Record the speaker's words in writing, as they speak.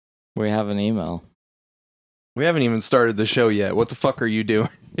We have an email. We haven't even started the show yet. What the fuck are you doing?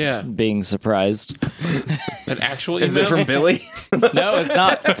 Yeah. Being surprised. An actual email? Is it from Billy? No, it's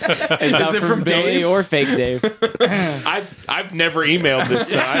not. It's not it from from Billy Dave? or fake Dave. I've never emailed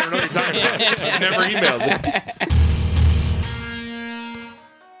this. I don't know what you're talking about. I've never emailed it.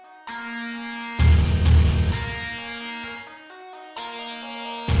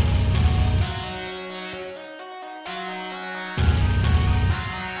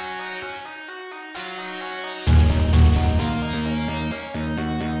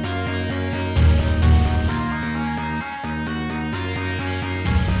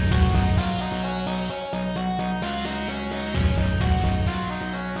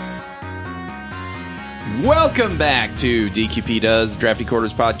 Welcome back to DQP Does, Drafty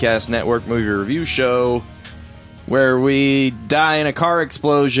Quarters Podcast Network movie review show, where we die in a car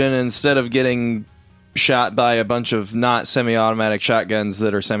explosion instead of getting shot by a bunch of not semi-automatic shotguns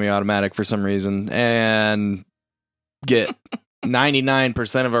that are semi-automatic for some reason, and get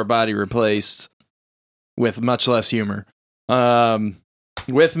 99% of our body replaced with much less humor.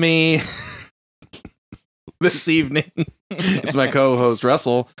 With me this evening is my co-host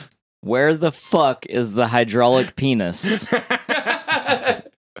Russell. Where the fuck is the hydraulic penis?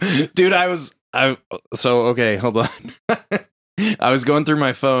 Dude, okay, hold on. I was going through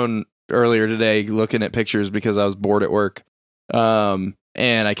my phone earlier today looking at pictures because I was bored at work. And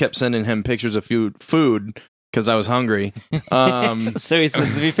I kept sending him pictures of food because I was hungry. So he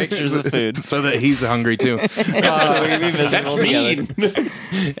sends me pictures of food. So that he's hungry too. So we can be visible together.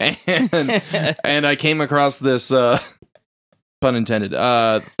 And I came across this pun intended.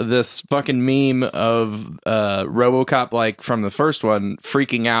 This fucking meme of RoboCop, like from the first one,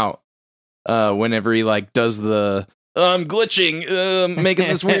 freaking out whenever he like does the I'm glitching, making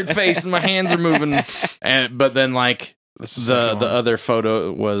this weird face, and my hands are moving. But then like the other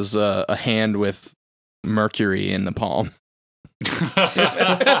photo was a hand with mercury in the palm.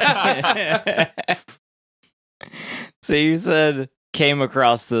 So you said came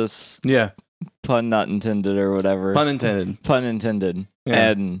across this pun not intended or whatever. Pun intended. Yeah.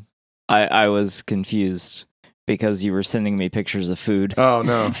 And I was confused because you were sending me pictures of food. Oh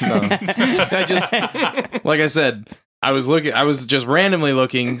no. I just, like I said, I was just randomly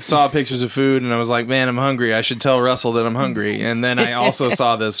looking, saw pictures of food, and I was like, man, I'm hungry. I should tell Russell that I'm hungry. And then I also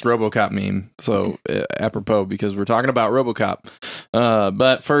saw this RoboCop meme. So apropos, because we're talking about RoboCop.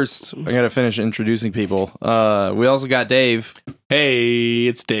 But first, I gotta finish introducing people. We also got Dave. Hey,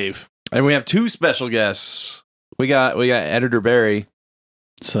 it's Dave. And we have two special guests. We got Editor Barry.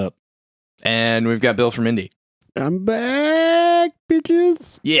 What's up? And we've got Bill from Indy. I'm back,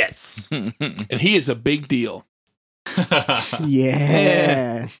 bitches. Yes. And he is a big deal.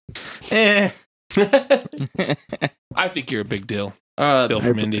 Yeah. I think you're a big deal. Bill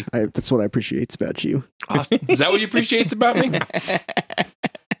from Indy. That's what I appreciate about you. Is that what you appreciate about me?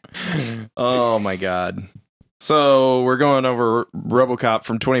 Oh my god. So we're going over RoboCop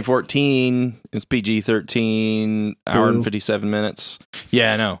from 2014. It's PG-13, hour and 57 minutes.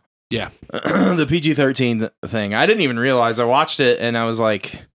 Yeah, I know. Yeah. The PG-13 thing. I didn't even realize. I watched it and I was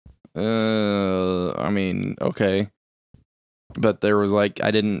like, I mean, okay. But there was like, I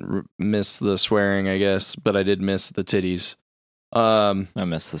didn't miss the swearing, I guess, but I did miss the titties. I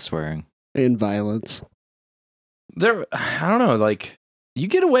miss the swearing. And violence. I don't know, like, you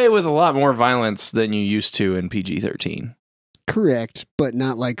get away with a lot more violence than you used to in PG-13. Correct, but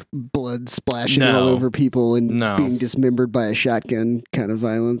not like blood splashing No. all over people and No. being dismembered by a shotgun kind of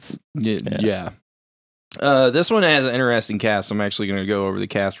violence. Yeah. This one has an interesting cast. I'm actually going to go over the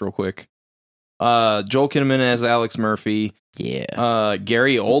cast real quick. Joel Kinnaman as Alex Murphy. Yeah.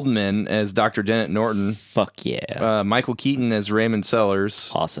 Gary Oldman as Dr. Dennett Norton. Fuck yeah. Michael Keaton as Raymond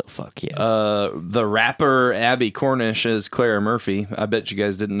Sellers. Also fuck yeah. The rapper Abby Cornish as Clara Murphy. I bet you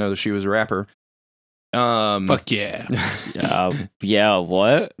guys didn't know that she was a rapper. Fuck yeah. Yeah,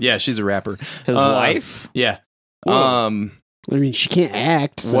 what? Yeah, she's a rapper. His wife? Yeah. Whoa. I mean, she can't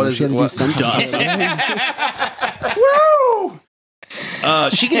act, so What is she had it? to What- do something. Woo!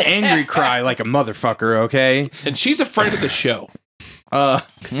 She can angry cry like a motherfucker, okay? And she's a friend of the show. Her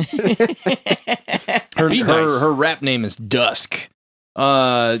Be nice. her rap name is Dusk.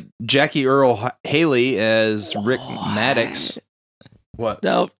 Jackie Earl Haley as Rick Maddox. What?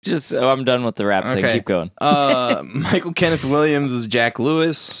 No, just I'm done with the rap thing. Okay. Keep going. Michael Kenneth Williams is Jack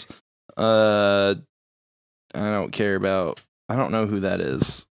Lewis. I don't know who that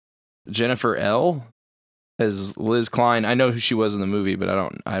is. Jennifer L as Liz Klein. I know who she was in the movie, but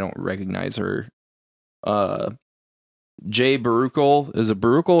I don't recognize her. Jay Baruchel. Is it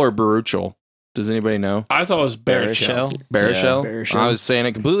Baruchel or Baruchel? Does anybody know? I thought it was Baruchel. Baruchel? Baruchel. I was saying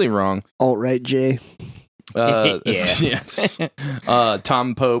it completely wrong. Alt-right Jay. Yes.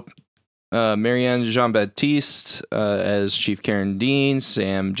 Tom Pope, Marianne Jean-Baptiste as Chief Karen Dean,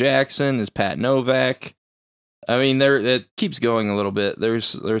 Sam Jackson as Pat Novak. I mean, it keeps going a little bit.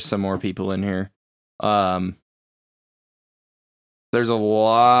 There's some more people in here. There's a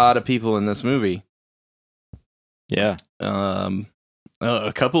lot of people in this movie. Yeah.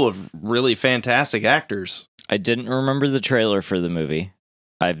 A couple of really fantastic actors. I didn't remember the trailer for the movie.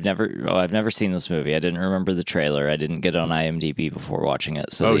 I've never seen this movie. I didn't remember the trailer. I didn't get on IMDb before watching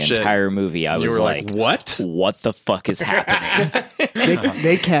it. So entire movie, I was like, "What? What the fuck is happening?"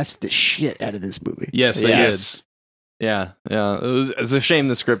 They cast the shit out of this movie. Yes, they did. Yeah. It's a shame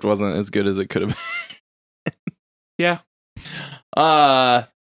the script wasn't as good as it could have been. Yeah.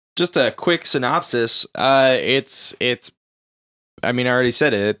 Just a quick synopsis. It's. I mean, I already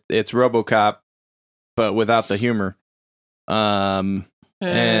said it. It's RoboCop, but without the humor. And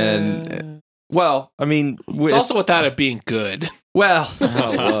well, I mean, it's also without it being good. Well,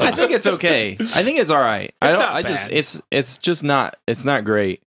 I think it's okay. I think it's all right. It's just not. It's not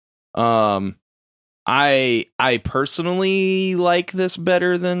great. I personally like this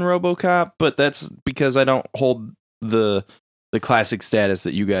better than RoboCop, but that's because I don't hold the classic status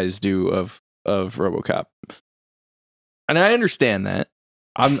that you guys do of RoboCop. And I understand that.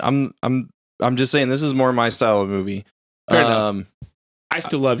 I'm just saying this is more my style of movie. Fair enough. I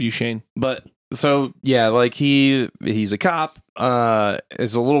still love you, Shane. But so yeah, like he's a cop.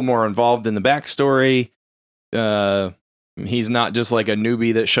 Is a little more involved in the backstory. He's not just like a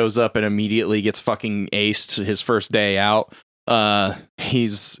newbie that shows up and immediately gets fucking aced his first day out.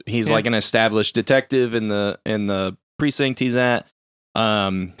 He's like an established detective in the precinct he's at.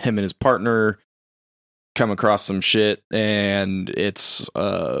 Him and his partner come across some shit, and it's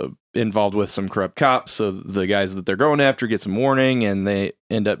involved with some corrupt cops. So the guys that they're going after get some warning, and they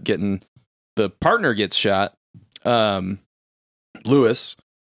end up getting the partner gets shot, Lewis.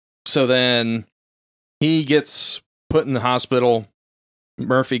 So then he gets put in the hospital.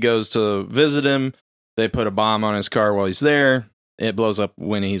 Murphy goes to visit him. They put a bomb on his car while he's there. It blows up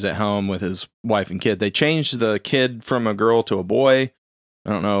when he's at home with his wife and kid. They changed the kid from a girl to a boy. I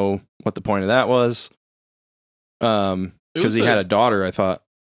don't know what the point of that was. Because he had a daughter, I thought.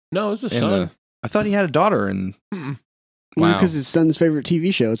 No, it was a son. I thought he had a daughter. And well, because his son's favorite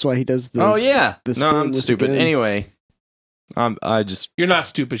TV show. That's why he does the. Oh yeah. The no, I'm stupid. Anyway, You're not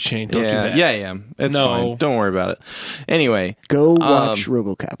stupid, Shane. Don't do that. Yeah, I am. It's fine. Don't worry about it. Anyway, go watch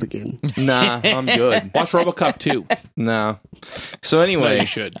RoboCop again. Nah, I'm good. Watch RoboCop 2. No. So anyway, no, you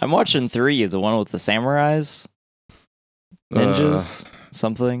should. I'm watching 3, the one with the samurais, ninjas,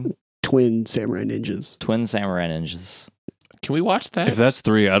 something. Twin samurai ninjas. Twin samurai ninjas. Can we watch that? If that's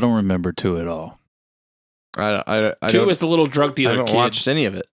 3, I don't remember 2 at all. I 2 is the little drug dealer. I haven't watched any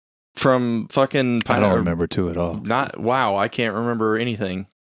of it. From fucking. I don't remember 2 at all. Wow, I can't remember anything.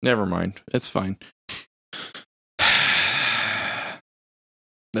 Never mind. It's fine.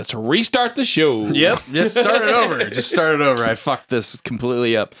 Let's restart the show. Yep, just start it over. I fucked this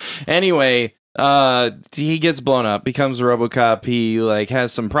completely up. Anyway, he gets blown up, becomes a RoboCop. He like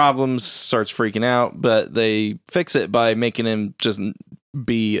has some problems, starts freaking out, but they fix it by making him just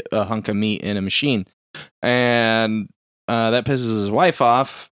be a hunk of meat in a machine. And that pisses his wife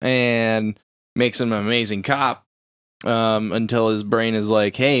off and makes him an amazing cop. Until his brain is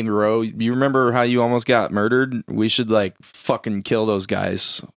like, hey, bro, you remember how you almost got murdered? We should like fucking kill those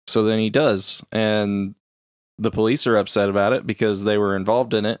guys. So then he does. And the police are upset about it because they were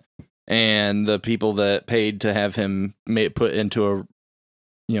involved in it. And the people that paid to have him put into a,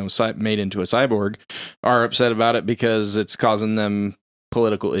 made into a cyborg are upset about it because it's causing them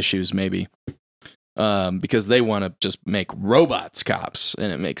political issues, maybe. Because they want to just make robots cops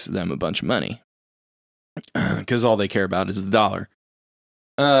and it makes them a bunch of money. Because all they care about is the dollar.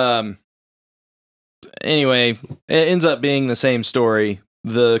 Anyway, it ends up being the same story.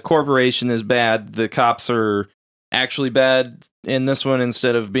 The corporation is bad. The cops are actually bad in this one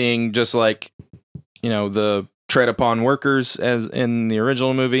instead of being just like, the tread upon workers as in the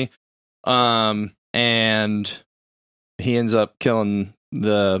original movie. And he ends up killing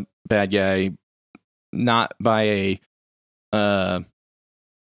the bad guy, not by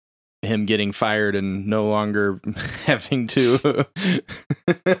him getting fired and no longer having to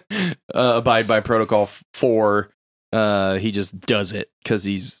abide by protocol 4. He just does it because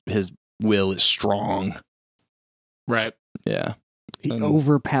his will is strong. Right. Yeah. He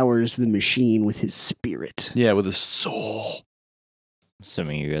overpowers the machine with his spirit. Yeah, with his soul.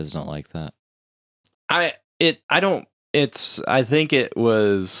 Assuming you guys don't like that. I think it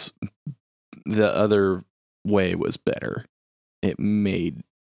was the other way was better. It made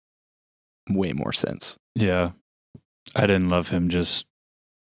way more sense. Yeah. I didn't love him just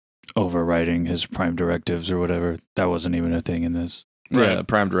overriding his prime directives or whatever. That wasn't even a thing in this. Right. Yeah,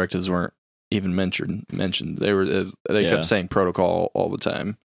 prime directives weren't even mentioned. They kept saying protocol all the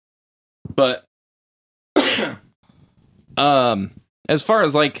time. But as far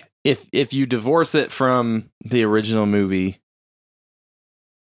as like if you divorce it from the original movie,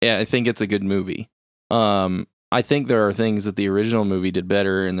 yeah, I think it's a good movie. I think there are things that the original movie did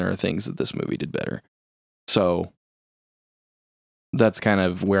better, and there are things that this movie did better. So that's kind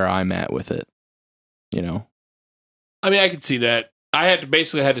of where I'm at with it. You know, I mean, I could see that. I had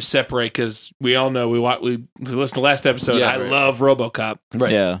to separate because we all know we listened to the last episode. Yeah, I love RoboCop.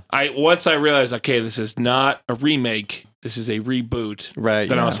 Right. Yeah. Once I realized, okay, this is not a remake. This is a reboot. Right.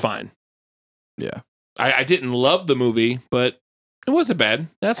 Then I was fine. Yeah. I didn't love the movie, but it wasn't bad.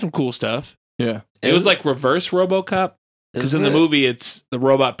 That's some cool stuff. Yeah. It was like reverse RoboCop because in the movie it's the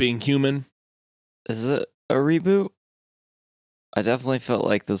robot being human. Is it a reboot? I definitely felt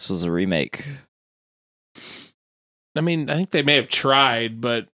like this was a remake. I mean, I think they may have tried,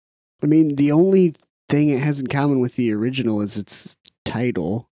 but I mean, the only thing it has in common with the original is its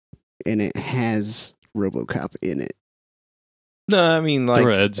title, and it has RoboCop in it. No, I mean, like, there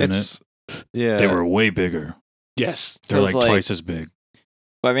were Eds in it. Yeah. They were way bigger. Yes. They're like twice as big.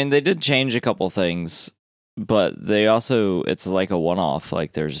 I mean, they did change a couple things, but they also, it's like a one-off.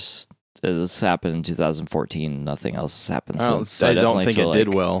 Like, this happened in 2014. Nothing else has happened since. I don't think it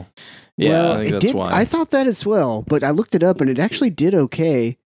did well. Yeah, well, I think that's why. I thought that as well, but I looked it up and it actually did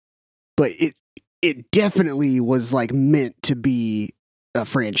okay. But it definitely was like meant to be a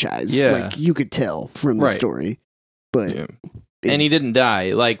franchise. Yeah. Like you could tell from the story. But and he didn't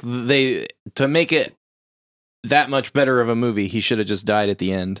die. Like to make it that much better of a movie, he should have just died at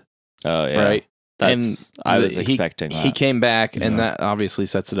the end. Oh yeah. Right? I was expecting that. He came back and that obviously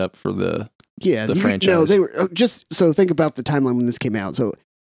sets it up for the franchise. No, they were just so think about the timeline when this came out. So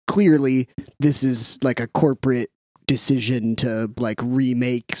clearly this is like a corporate decision to like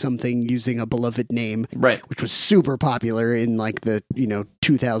remake something using a beloved name, right? Which was super popular in like the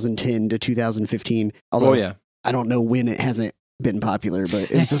 2010 to 2015. Although I don't know when it hasn't been popular, but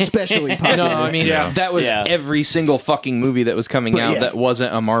it was especially popular. No, I mean that was every single fucking movie that was coming out that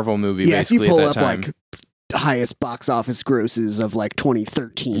wasn't a Marvel movie. Yeah, basically, if you pull at that up time. like highest box office grosses of like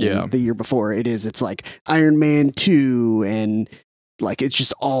 2013, the year before, it's like Iron Man 2 and. Like, it's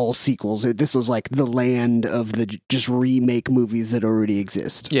just all sequels. This was like the land of the just remake movies that already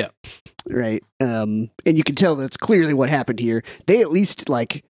exist. Yeah. Right. And you can tell that's clearly what happened here. They at least,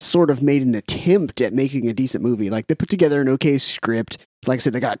 like, sort of made an attempt at making a decent movie. Like, they put together an okay script. Like I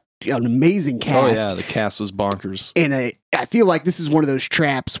said, they got an amazing cast. Oh, yeah. The cast was bonkers. And I feel like this is one of those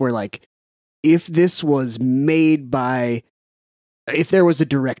traps where, like, if this was made by... If there was a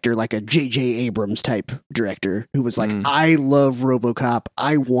director, like a J.J. Abrams type director, who was like, I love RoboCop,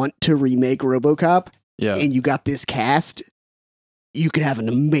 I want to remake RoboCop, and you got this cast, you could have an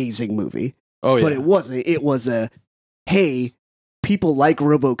amazing movie. Oh, yeah. But it wasn't. It was hey, people like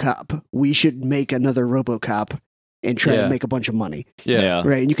RoboCop, we should make another RoboCop and try to make a bunch of money. Yeah.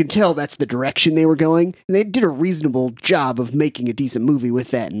 Right, and you can tell that's the direction they were going, and they did a reasonable job of making a decent movie with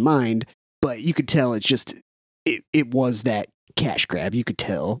that in mind, but you could tell it's just, it was that cash grab, you could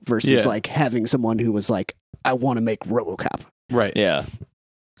tell, versus like having someone who was like, I want to make RoboCop. Right. Yeah.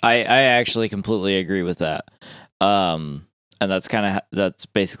 I actually completely agree with that. And that's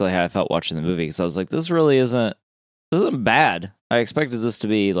basically how I felt watching the movie, because I was like, this isn't bad. I expected this to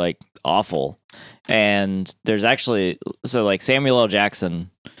be like awful. And there's actually, so like Samuel L. Jackson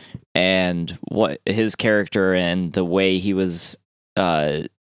and what his character and the way he was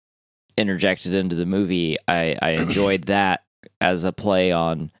interjected into the movie, I enjoyed that as a play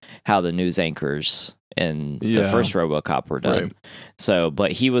on how the news anchors in the first RoboCop were done. Right. So,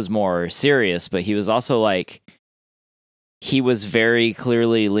 but he was more serious, but he was also like, he was very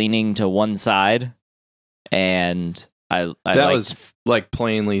clearly leaning to one side, and I that was like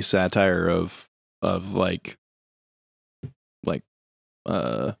plainly satire of like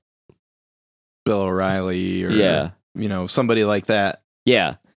Bill O'Reilly or somebody like that.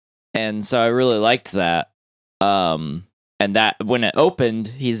 Yeah. And so I really liked that. And that when it opened,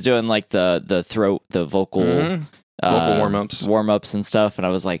 he's doing like the vocal warm-ups and stuff, and I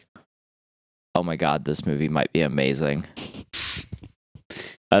was like, oh my god, this movie might be amazing.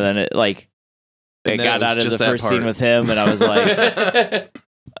 And then it got out of the first scene with him, and I was like,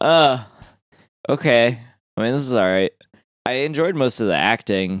 okay. I mean, this is all right. I enjoyed most of the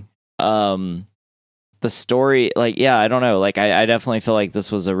acting. the story, like, yeah, I don't know. Like, I definitely feel like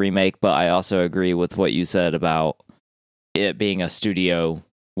this was a remake, but I also agree with what you said about it being a studio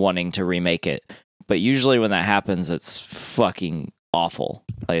wanting to remake it. But usually when that happens, it's fucking awful.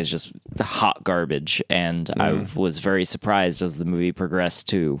 Like, it's just hot garbage. And I was very surprised as the movie progressed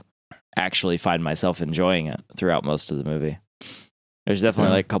to actually find myself enjoying it throughout most of the movie. There's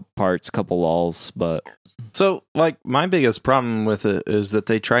definitely like a couple parts, couple lulls, but... So, like, my biggest problem with it is that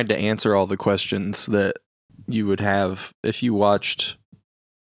they tried to answer all the questions that you would have if you watched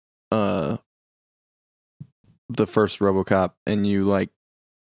the first RoboCop and you, like,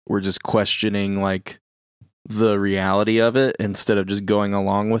 were just questioning, like, the reality of it instead of just going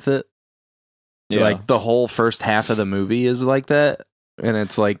along with it. Yeah. Like, the whole first half of the movie is like that, and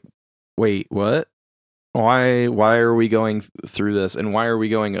it's like, wait, what? Why are we going through this, and why are we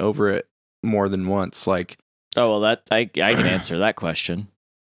going over it more than once? Like, oh, well, that I can answer that question.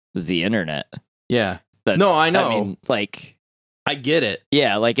 The internet. Yeah. No, I know. I mean, like, I get it.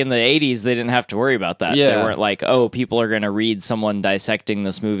 Yeah, like in the 80s, they didn't have to worry about that. Yeah. They weren't like, oh, people are going to read someone dissecting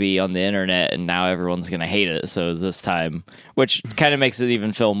this movie on the internet, and now everyone's going to hate it. So this time, which kind of makes it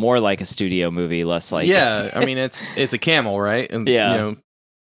even feel more like a studio movie, less like... Yeah, I mean, it's a camel, right? And, yeah. You know,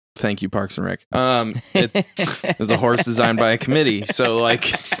 thank you, Parks and Rec. It was a horse designed by a committee. So, like,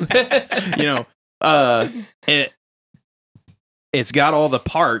 you know, it's got all the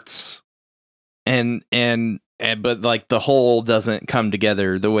parts, and but like the whole doesn't come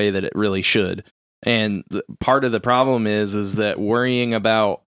together the way that it really should. And part of the problem is that worrying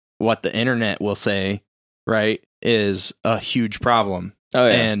about what the internet will say, right, is a huge problem. Oh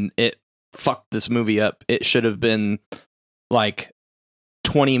yeah. And it fucked this movie up. It should have been like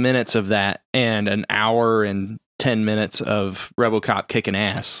 20 minutes of that and an hour and 10 minutes of RoboCop kicking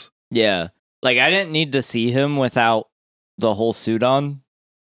ass. Yeah. Like, I didn't need to see him without the whole suit on.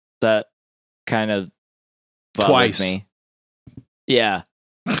 That kind of bothered Twice. me. Yeah.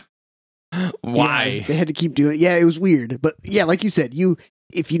 Why? Yeah, they had to keep doing it. Yeah, it was weird. But yeah, like you said,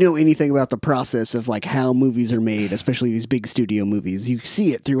 if you know anything about the process of like how movies are made, especially these big studio movies, you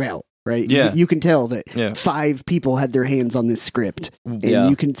see it throughout, right? Yeah. You can tell that 5 people had their hands on this script. And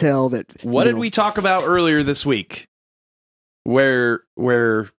you can tell that... What did we talk about earlier this week? Where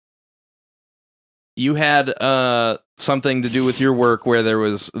you had something to do with your work where there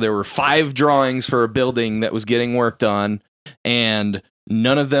were 5 drawings for a building that was getting worked on, and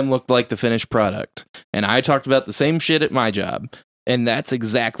none of them looked like the finished product. And I talked about the same shit at my job. And that's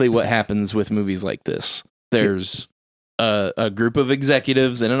exactly what happens with movies like this. There's a group of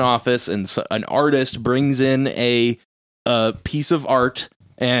executives in an office, and an artist brings in a piece of art,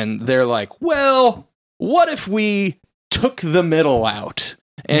 and they're like, well, what if we took the middle out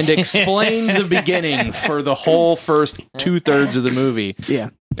and explained the beginning for the whole first 2/3 of the movie? Yeah.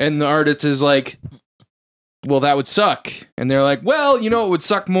 And the artist is like, well, that would suck. And they're like, well, you know what would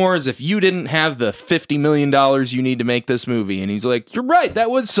suck more is if you didn't have the $50 million you need to make this movie. And he's like, you're right,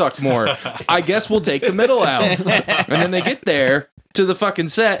 that would suck more. I guess we'll take the middle out. And then they get there to the fucking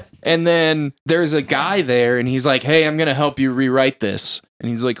set, and then there's a guy there, and he's like, hey, I'm going to help you rewrite this. And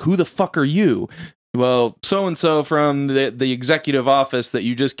he's like, who the fuck are you? Well, so-and-so from the executive office that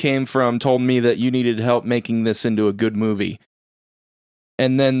you just came from told me that you needed help making this into a good movie.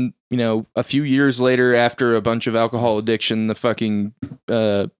 And then, you know, a few years later, after a bunch of alcohol addiction, the fucking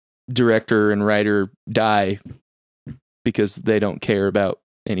director and writer die because they don't care about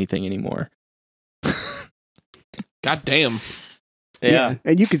anything anymore. God damn. Yeah.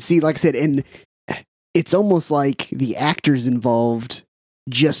 And you could see, like I said, and it's almost like the actors involved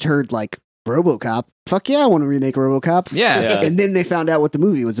just heard, like, RoboCop. Fuck yeah, I want to remake RoboCop. Yeah. And then they found out what the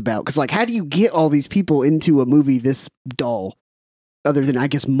movie was about. Because, like, how do you get all these people into a movie this dull? Other than, I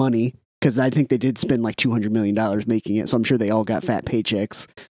guess, money, because I think they did spend like $200 million making it, so I'm sure they all got fat paychecks.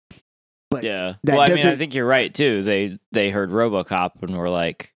 But yeah, well, I mean, I think you're right too. They heard RoboCop and were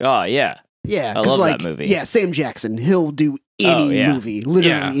like, "Oh yeah, yeah, I love like, that movie." Yeah, Sam Jackson, he'll do any movie,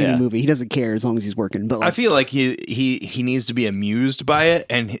 literally any movie. He doesn't care as long as he's working. But like, I feel like he needs to be amused by it,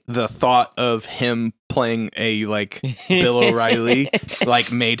 and the thought of him playing a like Bill O'Reilly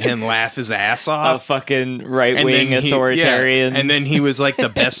like made him laugh his ass off. A fucking right-wing authoritarian. And then he was like the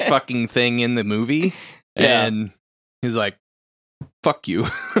best fucking thing in the movie. Yeah. And he's like, fuck you.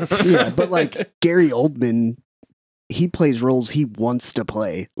 Yeah, but like Gary Oldman, he plays roles he wants to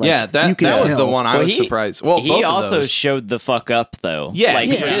play. Like, yeah, that was the one I was surprised. Well, he also showed the fuck up though. Yeah, like,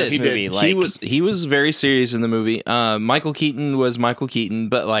 he for did. this movie. Like, he was very serious in the movie. Michael Keaton was Michael Keaton,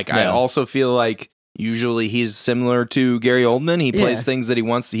 but like I also feel like usually he's similar to Gary Oldman. He plays things that he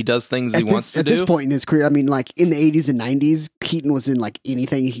wants. He does things he wants to do. At this point in his career, I mean, like in the 80s and 90s, Keaton was in like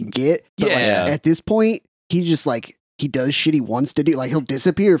anything he could get. But like, at this point, he just like, he does shit he wants to do. Like he'll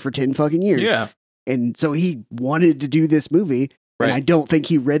disappear for 10 fucking years. Yeah. And so he wanted to do this movie. Right. And I don't think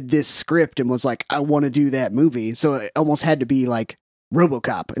he read this script and was like, I want to do that movie. So it almost had to be like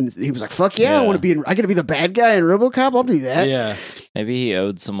RoboCop. And he was like, fuck yeah, I want to be I got to be the bad guy in RoboCop. I'll do that. Yeah. Maybe he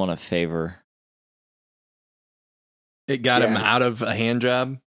owed someone a favor. It got him out of a hand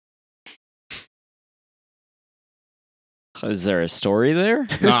job. Is there a story there?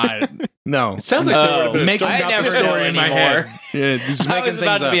 No. It sounds like there would have been I a story in my head. Yeah, just I was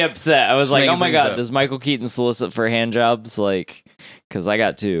about to be upset. I was like, oh my God, does Michael Keaton solicit for hand jobs? Like, because I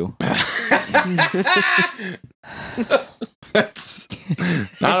got two. That's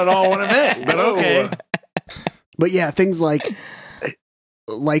not at all what I meant, but okay. But yeah, things like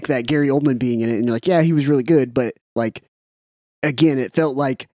that Gary Oldman being in it, and you're like, yeah, he was really good, but like, again, it felt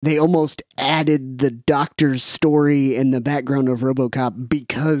like they almost added the doctor's story and the background of RoboCop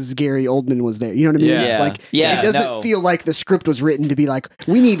because Gary Oldman was there. You know what I mean? Yeah. Like, it doesn't feel like the script was written to be like,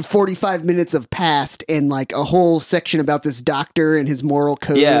 we need 45 minutes of past and like a whole section about this doctor and his moral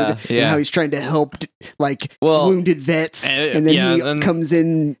code and how he's trying to help wounded vets. And then he comes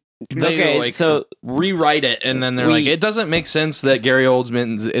in. They so rewrite it, and then they're like, it doesn't make sense that Gary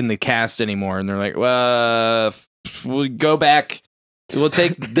Oldman's in the cast anymore. And they're like, well, we'll go back. We'll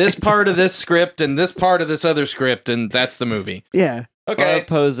take this part of this script and this part of this other script, and that's the movie. Yeah. Okay. I'll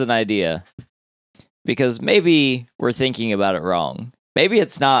pose an idea. Because maybe we're thinking about it wrong. Maybe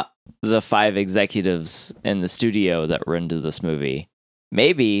it's not the 5 executives in the studio that were into this movie.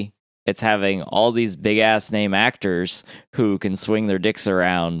 Maybe it's having all these big ass name actors who can swing their dicks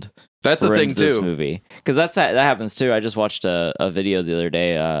around. That's a thing too. This movie, because that happens too. I just watched a video the other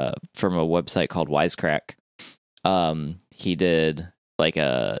day from a website called Wisecrack. He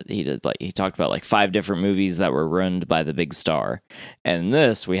talked about like 5 different movies that were ruined by the big star, and in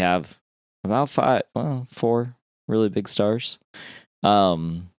this we have about 4 really big stars.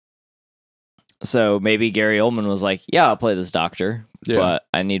 So maybe Gary Oldman was like, yeah, I'll play this doctor, but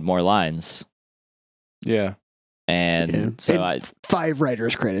I need more lines. Yeah. And so 5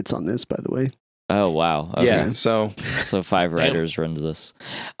 writers credits on this, by the way. Oh, wow. Okay. Yeah, so 5 writers run to this.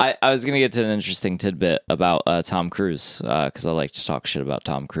 I was going to get to an interesting tidbit about Tom Cruise, because I like to talk shit about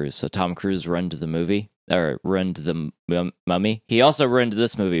Tom Cruise. So Tom Cruise run to the movie, or run to the Mummy. He also run to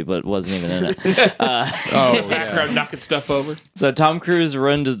this movie, but wasn't even in it. Background knocking stuff over. So Tom Cruise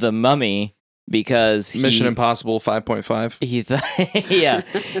run to the Mummy because Mission Impossible 5.5.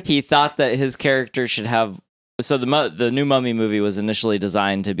 He thought that his character should have. So the new Mummy movie was initially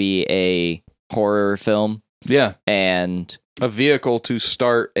designed to be a horror film. Yeah. And a vehicle to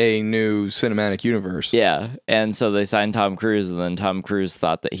start a new cinematic universe. Yeah. And so they signed Tom Cruise, and then Tom Cruise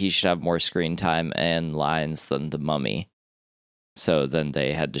thought that he should have more screen time and lines than the Mummy. So then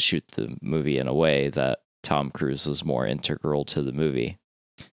they had to shoot the movie in a way that Tom Cruise was more integral to the movie,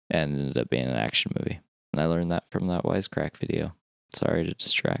 and ended up being an action movie. And I learned that from that Wisecrack video. Sorry to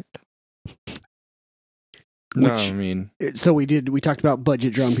distract. So we talked about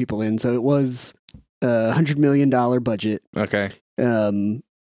budget drawing people in. So it was $100 million budget. Okay.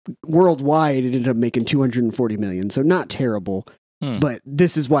 Worldwide, it ended up making $240 million. So not terrible. But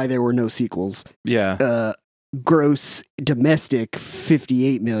this is why there were no sequels. Yeah. Gross domestic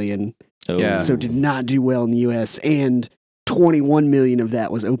 $58 million. Oh. Yeah. So did not do well in the US, and 21 million of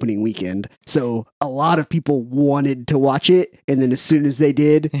that was opening weekend. So a lot of people wanted to watch it, and then as soon as they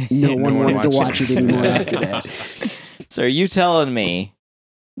did, no one wanted to watch it anymore after that. So are you telling me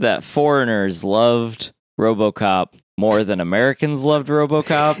that foreigners loved RoboCop more than Americans loved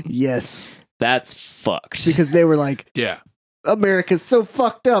RoboCop? Yes. That's fucked. Because they were like, yeah, America's so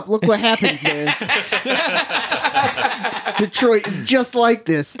fucked up. Look what happens there. Detroit is just like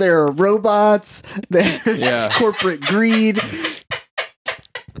this. There are robots. There's corporate greed.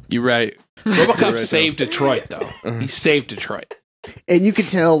 You're right. RoboCop saved Detroit, though. He saved Detroit. And you could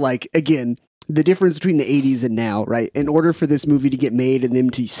tell, like, again, the difference between the 80s and now, right? In order for this movie to get made and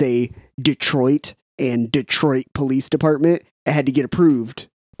them to say Detroit and Detroit Police Department, it had to get approved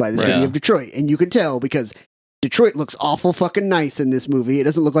by the city of Detroit. And you could tell because Detroit looks awful fucking nice in this movie. It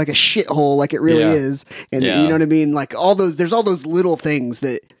doesn't look like a shithole like it really is. And you know what I mean? Like there's all those little things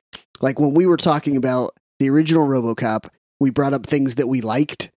that, like when we were talking about the original RoboCop, we brought up things that we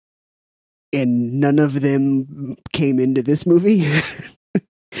liked, and none of them came into this movie.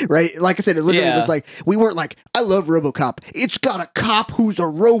 right? Like I said, it literally Yeah. was like, we weren't like, I love RoboCop. It's got a cop who's a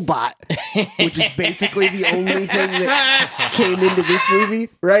robot, which is basically the only thing that came into this movie,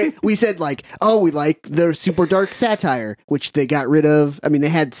 right? We said like, oh, we like the super dark satire, which they got rid of. I mean, they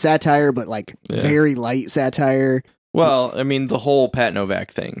had satire, but like very light satire. Well, I mean, the whole Pat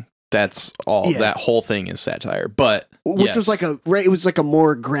Novak thing. That's all. Yeah. That whole thing is satire, but Which was like it was like a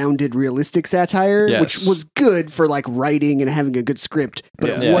more grounded, realistic satire, which Yes. was good for like writing and having a good script,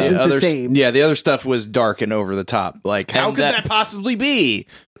 but Yeah. it wasn't the other, same. Yeah, the other stuff was dark and over the top. Like, how And could that- that possibly be?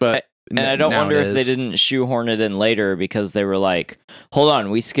 But And I don't now wonder it if they is. didn't shoehorn it in later because they were like, hold on,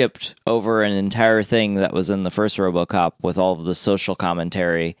 we skipped over an entire thing that was in the first RoboCop with all of the social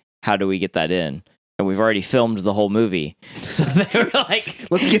commentary. How do we get that in? And we've already filmed the whole movie. So they were like,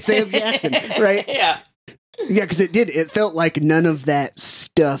 Let's get Sam Jackson, right? Yeah. Yeah, because it felt like none of that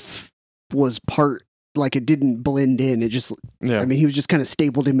stuff was part, like it didn't blend in. It just, Yeah. I mean, he was just kind of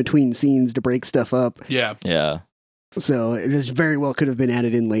stapled in between scenes to break stuff up. Yeah. Yeah. So it just very well could have been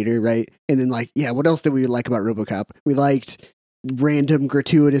added in later, right? And then, like, yeah, what else did we like about RoboCop? We liked random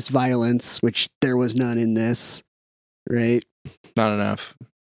gratuitous violence, which there was none in this, right? Not enough.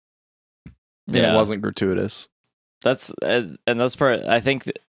 And Yeah. it wasn't gratuitous. That's and that's part. I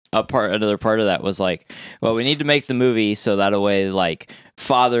think another part of that was like, well, we need to make the movie so that way, like,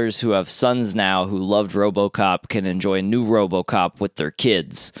 fathers who have sons now who loved RoboCop can enjoy new RoboCop with their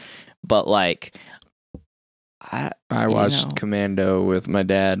kids. But like, I You watched know. Commando with my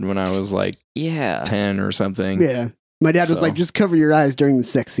dad when I was like yeah, 10 or something. Yeah. My dad was So- like, just cover your eyes during the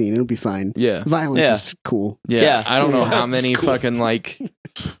sex scene. It'll be fine. Yeah. Violence Yeah. is cool. Yeah. Yeah. I don't know Yeah. how many It's cool. fucking like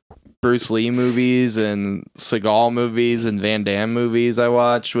Bruce Lee movies and Seagal movies and Van Damme movies I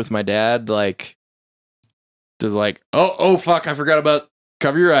watched with my dad. Like, just like, oh, fuck, I forgot about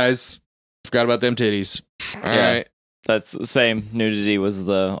cover your eyes. Forgot about them titties. All Yeah. right. that's the same. Nudity was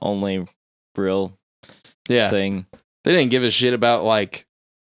the only real Yeah. thing. They didn't give a shit about like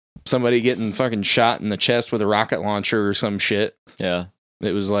somebody getting fucking shot in the chest with a rocket launcher or some shit. Yeah,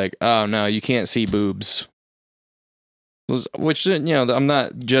 It was like, oh no, you can't see boobs. Which, you know, I'm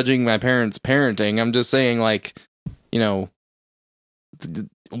not judging my parents' parenting. I'm just saying, like, you know,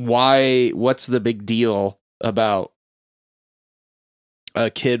 what's the big deal about a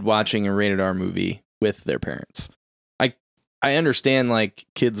kid watching a rated R movie with their parents? I understand, like,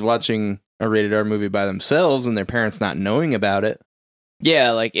 kids watching a rated R movie by themselves and their parents not knowing about it. yeah.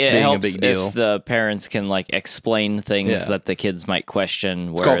 Like it Being a helps big deal. if the parents can like explain things Yeah. that the kids might question.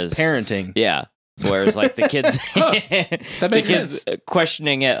 It's Whereas called parenting. yeah, whereas like the kids, That makes the kids sense.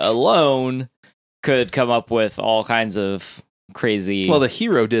 questioning it alone could come up with all kinds of crazy. Well, the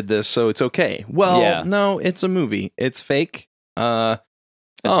hero did this, so it's okay. Well, Yeah. no, it's a movie. It's fake.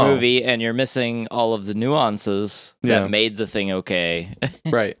 it's oh. a movie, and you're missing all of the nuances Yeah. that made the thing okay.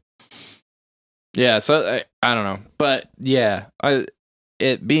 Right. Yeah, so I don't know. But yeah,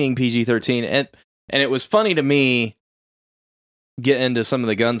 it being PG-13 and it was funny to me get into some of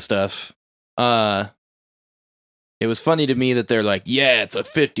the gun stuff. It was funny to me that they're like, yeah, it's a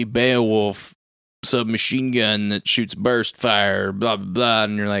 50 Beowulf submachine gun that shoots burst fire, blah blah blah,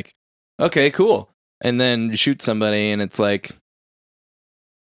 and you're like, okay, cool. And then you shoot somebody and it's like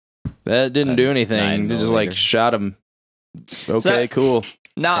that didn't do anything. They just like 9mm. shot him. Okay, that- cool.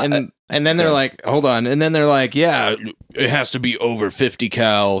 Not And then they're yeah. like, hold on. And then they're like, yeah, it has to be over 50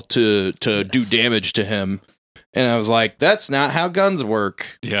 cal to do Yes. damage to him. And I was like, that's not how guns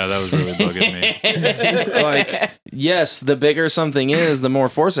work. Yeah, that was really bugging me. Like, yes, the bigger something is, the more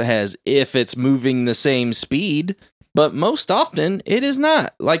force it has if it's moving the same speed. But most often, it is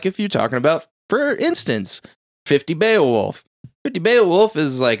not. Like if you're talking about, for instance, 50 Beowulf. 50 Beowulf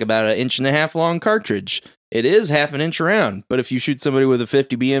is like about 1.5 inch long cartridge. It is 1/2 inch around. But if you shoot somebody with a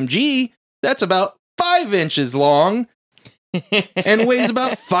 50 BMG, that's about 5 inches long and weighs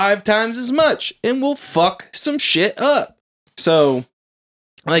about 5 times as much and will fuck some shit up. So,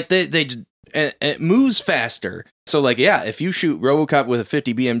 like, it moves faster. So, like, yeah, if you shoot RoboCop with a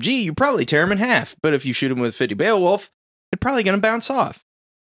 50 BMG, you probably tear him in half. But if you shoot him with 50 Beowulf, it's probably going to bounce off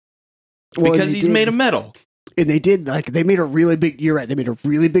Well, because they he's did- made of metal. And they did, like, they made a really big, you're right, they made a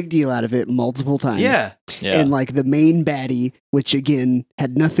really big deal out of it multiple times. Yeah. yeah. And, like, the main baddie, which, again,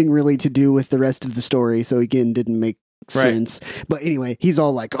 had nothing really to do with the rest of the story, so, again, didn't make Right. sense. But anyway, he's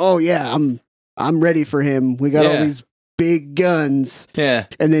all like, oh, yeah, I'm ready for him. We got all Yeah. these big guns. Yeah.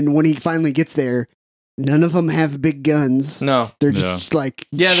 And then when he finally gets there, none of them have big guns. No. They're just, like,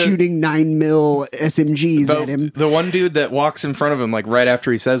 Yeah, the- shooting 9mm SMGs at him. The one dude that walks in front of him, like right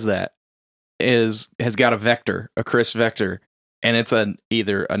after he says that, has got a Vector, a Chris Vector, and it's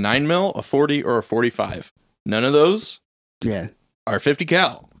either a 9mm, a 40, or a 45. None of those. Yeah. are 50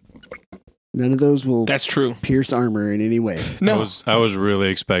 cal. None of those will That's true. pierce armor in any way. No. I was really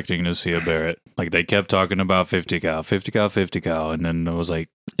expecting to see a Barrett. Like they kept talking about 50 cal, 50 cal, 50 cal, and then it was like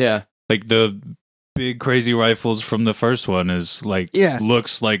Yeah. the big crazy rifles from the first one is like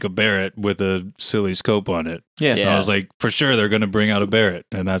looks like a Barrett with a silly scope on it. Yeah. And I was like, for sure they're gonna bring out a Barrett,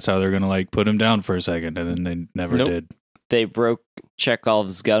 and that's how they're gonna like put him down for a second, and then they never did. They broke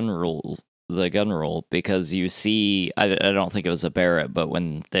Chekhov's gun rule, because you see, I don't think it was a Barrett, but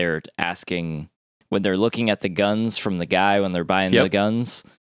when they're looking at the guns from the guy when they're buying the guns,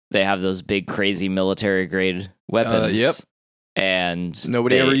 they have those big crazy military grade weapons. Yep. And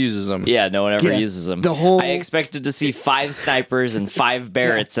nobody ever uses them. Yeah, no one ever uses them. I expected to see 5 snipers and 5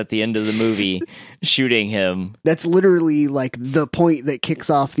 Barretts at the end of the movie shooting him. That's literally like the point that kicks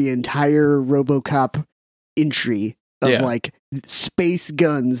off the entire RoboCop entry of like space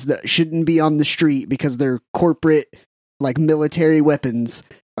guns that shouldn't be on the street because they're corporate like military weapons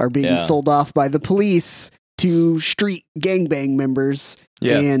are being sold off by the police to street gangbang members.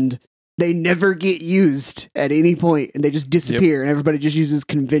 Yeah. And they never get used at any point, and they just disappear, and everybody just uses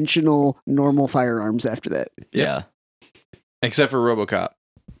conventional, normal firearms after that. Yeah. Except for RoboCop.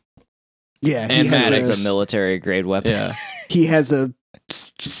 Yeah. And that is a military-grade weapon. Yeah. He has a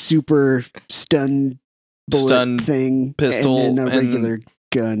super stun bullet thing, pistol, and then a regular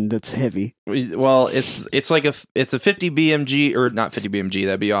gun that's heavy. Well, it's like it's a 50 BMG, or not 50 BMG,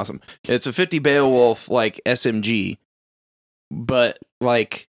 that'd be awesome. It's a 50 Beowulf, like, SMG, but,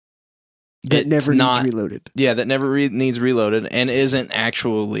 like... That never needs reloaded. Yeah, that never needs reloaded and isn't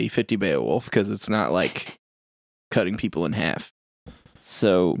actually 50 Beowulf because it's not like cutting people in half.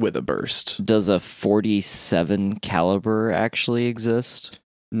 So with a burst. Does a 47 caliber actually exist?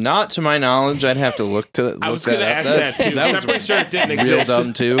 Not to my knowledge. I'd have to look to. I was going to ask that too. I'm pretty sure it didn't exist. Real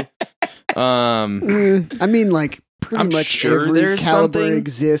dumb too. I mean, like pretty much every caliber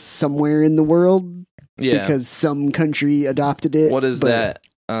exists somewhere in the world. Yeah, because some country adopted it. What is that?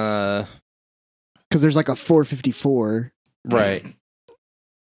 Because there's like a 454. Right.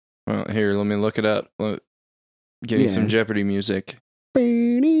 Well, here, let me look it up. Give you some Jeopardy music.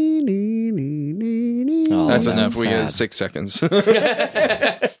 Oh, that's enough. We got 6 seconds.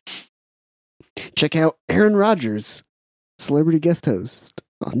 Check out Aaron Rodgers, celebrity guest host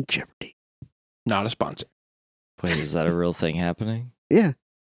on Jeopardy. Not a sponsor. Wait, is that a real thing happening? Yeah.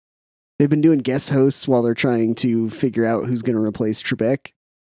 They've been doing guest hosts while they're trying to figure out who's going to replace Trebek.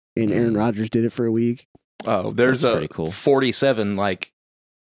 And Aaron Rodgers did it for a week. Oh, there's That's a pretty cool. 47, like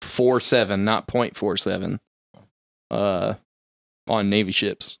 47, not .47, on Navy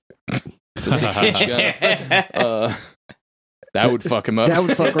ships. It's a 6-inch gun. That would fuck him up. That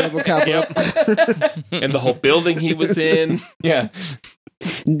would fuck RoboCop up. And the whole building he was in. Yeah.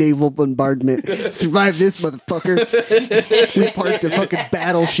 Naval bombardment. Survive this, motherfucker. We parked a fucking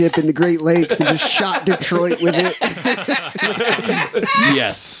battleship in the Great Lakes and just shot Detroit with it.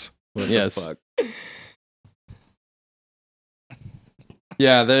 Yes. Yes. The fuck?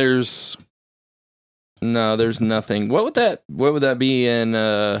 Yeah, there's nothing. What would that be in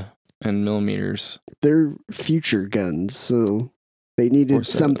millimeters? They're future guns, so they needed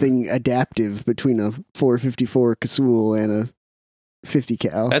something adaptive between a 454 Casull and a 50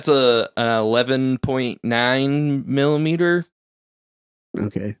 cal. That's an 11.9 millimeter.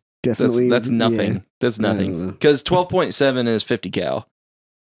 Okay, definitely. That's nothing. Yeah. That's nothing. Because 12.7 is 50 cal.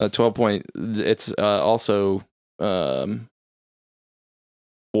 12 point. It's also what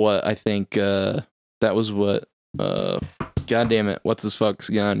I think. That was what. God damn it! What's his fuck's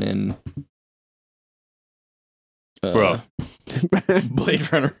gun in? Bro.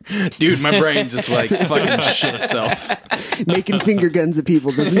 Blade Runner. Dude, my brain just like fucking shit itself. Making finger guns at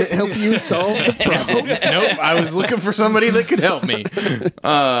people, doesn't it help you solve the problem? Nope, I was looking for somebody that could help me.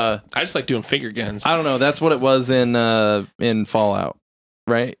 I just like doing finger guns. I don't know. That's what it was in Fallout,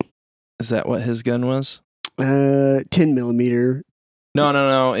 right? Is that what his gun was? 10 millimeter.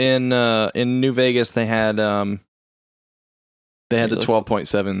 No. In New Vegas, they had the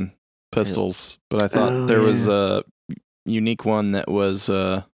 12.7 pistols, but I thought there was a unique one that was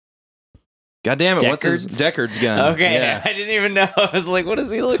God damn it, what's his Deckard's gun? Okay, yeah. I didn't even know. I was like, what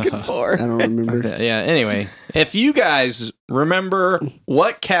is he looking for? I don't remember. Yeah, anyway, if you guys remember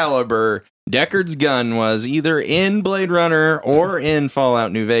what caliber Deckard's gun was, either in Blade Runner or in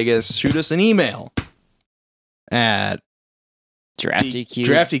Fallout New Vegas, shoot us an email at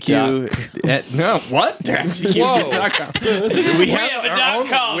DraftyQ. No, what? DraftyQ.com. We have a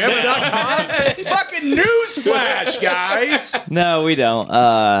 .com. We have a .com. Fucking newsflash, guys. No, we don't.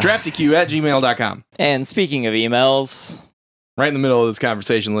 DraftyQ at gmail.com. And speaking of emails, right in the middle of this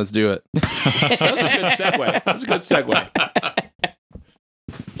conversation, let's do it. That was a good segue.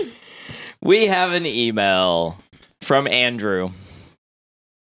 We have an email from Andrew.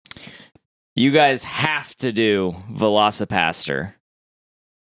 You guys have to do Velocipaster.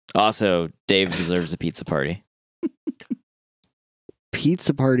 Also, Dave deserves a pizza party.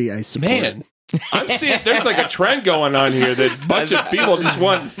 Pizza party, I support. Man, I'm seeing there's like a trend going on here that a bunch of people just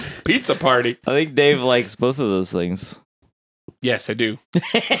want pizza party. I think Dave likes both of those things. Yes, I do.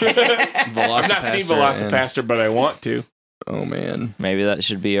 I've not seen Velocipaster, but I want to. Oh, man. Maybe that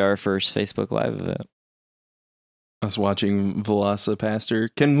should be our first Facebook Live event. Us watching Velocipaster.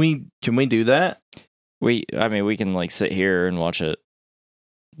 Can we do that? We can like sit here and watch it.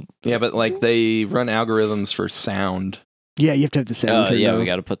 Yeah, but like they run algorithms for sound. Yeah, you have to have the sound turned yeah, off. we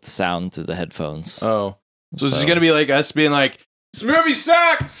got to put the sound through the headphones. Oh. So this is going to be like us being like, this movie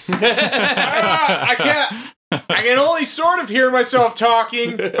sucks! I can only sort of hear myself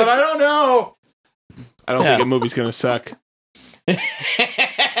talking, but I don't know. I don't think a movie's going to suck.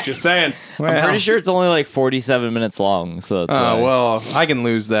 Just saying. Well, I'm pretty sure it's only like 47 minutes long. So that's well, I can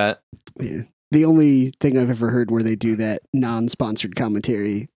lose that. Yeah. The only thing I've ever heard where they do that non-sponsored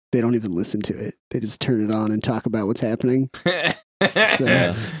commentary, they don't even listen to it. They just turn it on and talk about what's happening. So,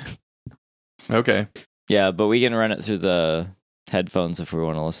 Yeah. Okay. Yeah, but we can run it through the headphones if we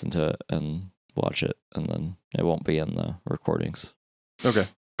want to listen to it and watch it, and then it won't be in the recordings. Okay.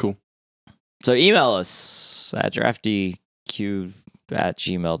 So email us at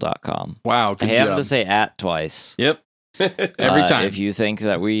draftyq@gmail.com. Wow. I Good have job. to say at twice. Yep. Every time. If you think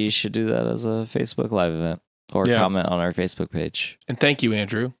that we should do that as a Facebook Live event or comment on our Facebook page. And thank you,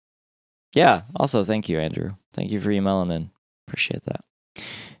 Andrew. Yeah. Also, thank you, Andrew. Thank you for emailing in. Appreciate that.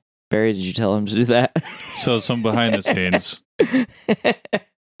 Barry, did you tell him to do that? So some behind the scenes.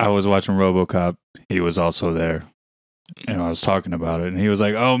 I was watching RoboCop. He was also there. And I was talking about it. And he was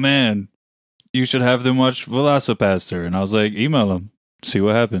like, oh, man, you should have them watch Velocipaster. And I was like, email him. See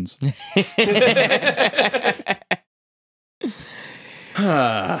what happens.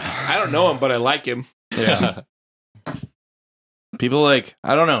 I don't know him, but I like him. Yeah. People like,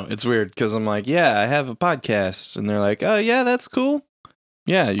 I don't know. It's weird because I'm like, yeah, I have a podcast. And they're like, oh, yeah, that's cool.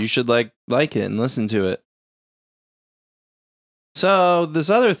 Yeah, you should like it and listen to it. So this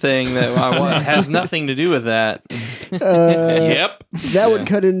other thing that I want has nothing to do with that. Yep. That would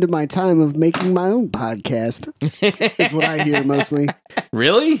cut into my time of making my own podcast, is what I hear mostly.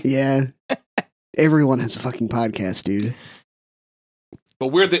 Really? Yeah. Everyone has a fucking podcast, dude. But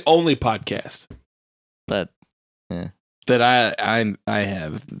we're the only podcast. But That I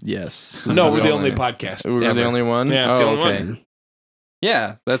have, yes. No, we're the only podcast. We're ever. the only one? Yeah, it's the only okay. one.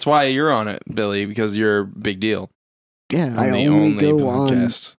 Yeah, that's why you're on it, Billy, because you're a big deal. Yeah, I I'm the only only go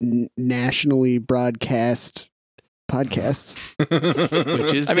podcast. on nationally broadcast podcasts.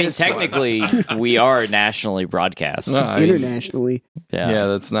 Which is I mean, this one. technically, we are nationally broadcast. Internationally. Yeah,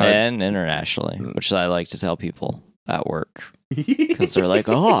 that's not. And internationally, which I like to tell people at work. Because they're like,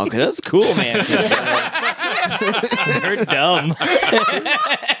 oh, that's cool, man. 'Cause they're dumb.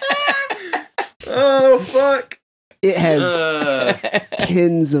 Oh, fuck. It has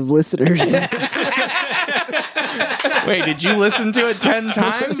tens of listeners. Wait, did you listen to it 10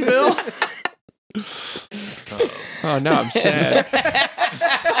 times, Bill? Oh, no, I'm sad.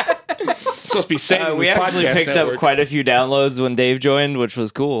 Supposed to be saving We this actually podcast picked network. up quite a few downloads when Dave joined, which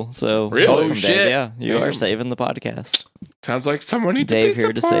was cool. So, Really? welcome, Oh, Dave. shit. Yeah, you are Damn. saving the podcast. Sounds like someone needs Dave a pizza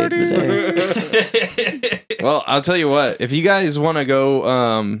here to save party. Well, I'll tell you what. If you guys want to go,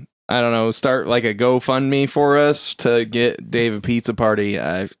 I don't know, start like a GoFundMe for us to get Dave a pizza party,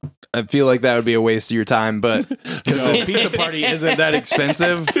 I feel like that would be a waste of your time, but because the pizza party isn't that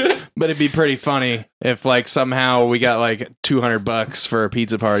expensive, but it'd be pretty funny if like somehow we got like $200 for a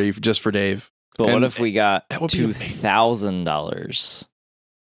pizza party just for Dave. But what And- if we got That would be amazing. $2,000?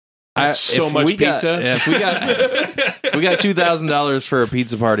 That's so if much we got- pizza. if we got $2,000 for a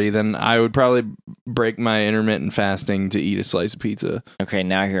pizza party, then I would probably break my intermittent fasting to eat a slice of pizza. Okay,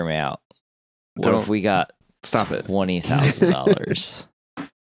 now hear me out. What Don't- if we got Stop it. $20,000?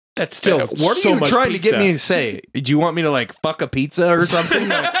 That's still What are so you much trying pizza. to get me to say? Do you want me to like fuck a pizza or something?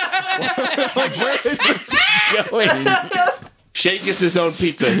 Like, where is this going? Shane gets his own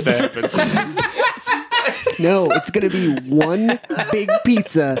pizza if that happens. No, it's going to be one big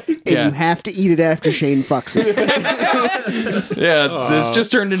pizza, and Yeah. you have to eat it after Shane fucks it. Yeah, this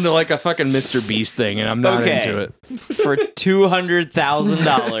just turned into like a fucking Mr. Beast thing, and I'm not Okay. into it. For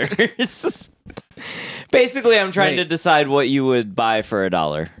 $200,000. Basically, I'm trying to decide what you would buy for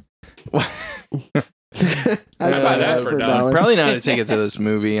 $1. I'd buy that for a dollar. Probably not a ticket to this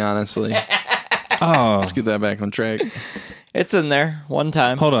movie, honestly. Oh, Let's get that back on track. It's in there one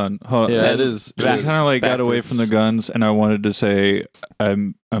time. Hold on. Yeah, it is. We kind of like got away from the guns, and I wanted to say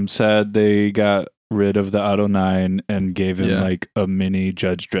I'm sad they got rid of the Auto 9 and gave him like a mini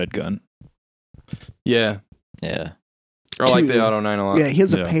Judge Dredd gun. Yeah. Yeah. I like the Auto 9 a lot. Yeah, he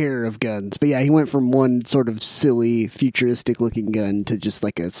has a pair of guns. But yeah, he went from one sort of silly, futuristic-looking gun to just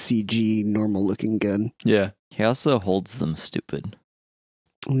like a CG, normal-looking gun. Yeah. He also holds them stupid.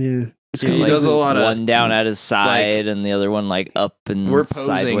 Yeah. It's Yeah, 'cause he does a lot of one down at his side and the other one like up and we're posing,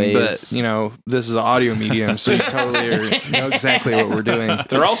 sideways. but this is an audio medium, so you totally know exactly what we're doing.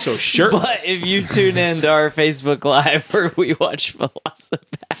 They're also shirtless. But if you tune in to our Facebook Live where we watch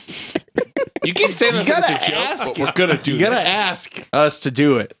Velocipaster, you keep saying this like it's a joke, but we're gonna do You gotta this. ask us to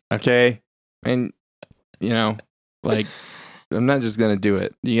do it, okay? And like, I'm not just gonna do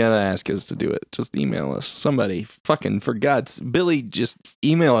it. You gotta ask us to do it. Just email us. Somebody, fucking for God's, Billy, just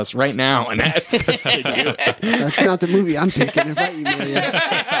email us right now and ask us to do it. That's not the movie I'm picking if I email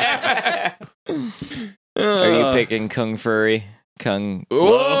you. are you picking Kung Fury? Kung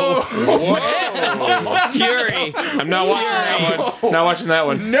Whoa! Fury. I'm not watching that one. Not watching that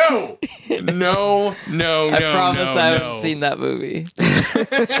one. No, I promise I haven't seen that movie.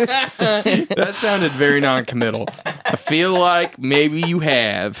 That sounded very non-committal. I feel like maybe you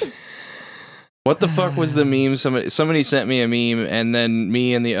have. What the fuck was the meme? Somebody sent me a meme, and then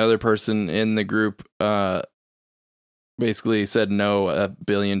me and the other person in the group basically said no a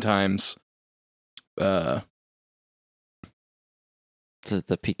billion times. Is it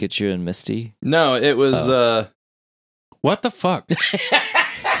the Pikachu and Misty? No, it was What the fuck?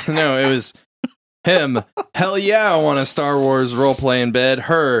 no, it was him. Hell yeah, I want a Star Wars roleplay in bed.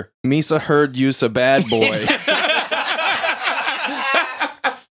 Her, Misa heard you's a bad boy.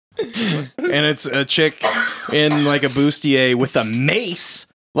 And it's a chick in like a bustier with a mace,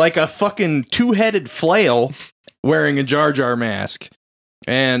 like a fucking two-headed flail, wearing a Jar Jar mask.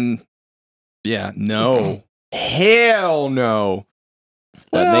 And yeah, no. Hell no.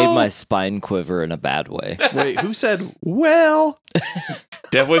 That made my spine quiver in a bad way. Wait, who said, well?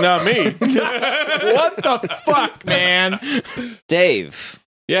 Definitely not me. What the fuck, man? Dave,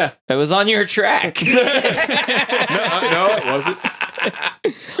 Yeah. it was on your track. No, it wasn't.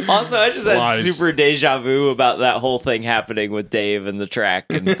 Also, I just had Lies. super deja vu about that whole thing happening with Dave and the track.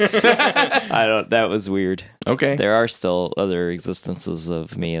 And that was weird. Okay. There are still other existences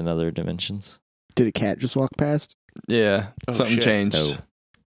of me in other dimensions. Did a cat just walk past? Yeah, Oh, something shit. changed. No.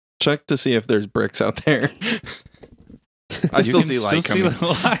 Check to see if there's bricks out there. I You still can see light see coming. the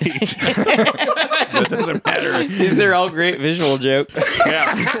light. That doesn't matter. These are all great visual jokes.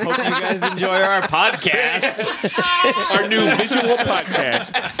 Yeah. Hope you guys enjoy our podcast. Our new visual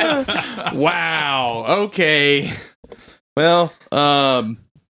podcast. Wow. Okay. Well, I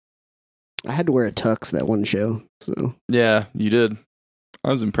had to wear a tux that one show, so yeah, you did. I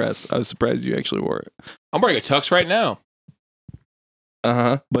was impressed. I was surprised you actually wore it. I'm wearing a tux right now.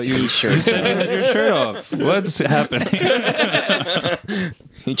 Uh-huh. But you sure You had your shirt off. What's happening?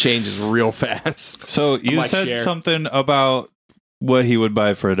 He changes real fast. So you My said share. something about what he would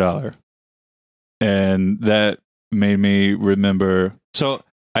buy for $1. And that made me remember. So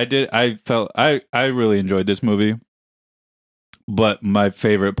I really enjoyed this movie. But my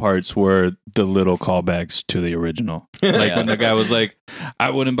favorite parts were the little callbacks to the original. Like Yeah. when the guy was like,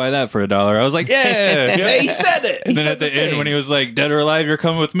 I wouldn't buy that for $1. I was like, yeah. Yeah, he said it. And then at the end, when he was like, "Dead or alive, you're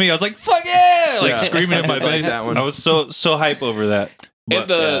coming with me," I was like, "Fuck yeah!" Like Yeah. screaming in my I like face. that one. I was so hype over that. And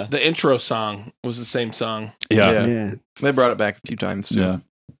But, the intro song was the same song. Yeah. yeah. They brought it back a few times too. yeah.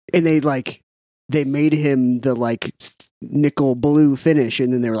 And they made him the nickel blue finish,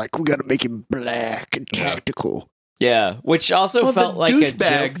 and then they were like, we got to make him black and tactical. Yeah, which also Well, felt the like a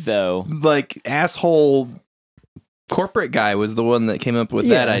douchebag- joke, though. Like asshole corporate guy was the one that came up with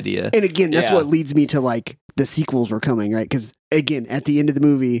that Yeah. idea. And again, that's Yeah. what leads me to the sequels were coming, right? Because again, at the end of the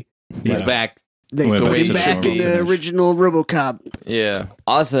movie, He's Yeah. back. they Went put back him to the back in the finish. original RoboCop. Yeah.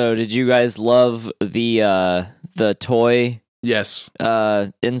 Also, did you guys love the toy Yes.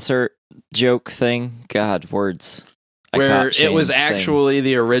 insert joke thing? God, words. I Where caught it was Shane's thing. actually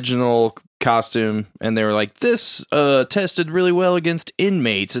the original costume, and they were like, this tested really well against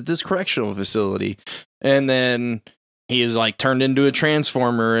inmates at this correctional facility. And then he is turned into a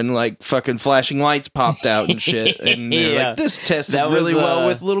transformer, and fucking flashing lights popped out and shit. And they're Yeah. like, this tested That was, really well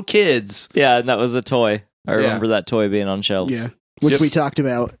with little kids. Yeah, and that was a toy. I Yeah. remember that toy being on shelves. Yeah. Which Yep. we talked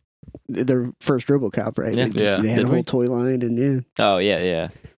about the first RoboCop, right? Yeah. They, Yeah. they had Did a whole we? toy line, and yeah. Oh, yeah.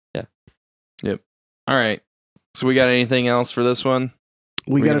 All right. So we got anything else for this one?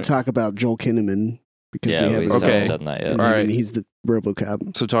 We We're got to gonna- talk about Joel Kinnaman because Yeah, we we haven't. still Okay. haven't done that yet. and All right. he's the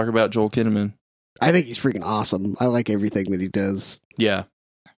RoboCop. So talk about Joel Kinnaman. I think he's freaking awesome. I like everything that he does. Yeah.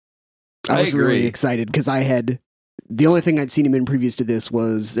 I was agree. really excited because the only thing I'd seen him in previous to this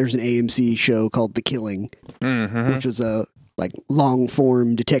was there's an AMC show called The Killing, Mm-hmm. which was a like long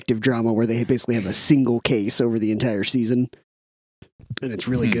form detective drama where they basically have a single case over the entire season, and it's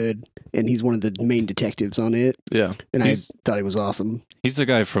really good. And he's one of the main detectives on it. Yeah. And He's- I thought he was awesome. He's the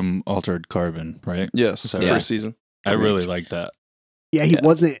guy from Altered Carbon, right? Yes. Yeah. First season. I really like that. Yeah, he Yeah.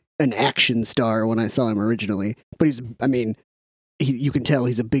 wasn't an action star when I saw him originally, but you can tell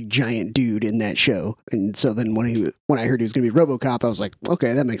he's a big giant dude in that show. And so then when I heard he was going to be RoboCop, I was like,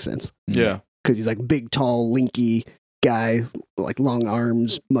 okay, that makes sense. Yeah. Because he's like big, tall, linky guy, like long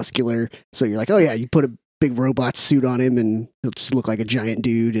arms, muscular. So you're like, oh yeah, you put a big robot suit on him and he'll just look like a giant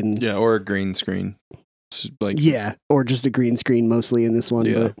dude. And Yeah. Or a green screen. Like, yeah, or just a green screen mostly in this one.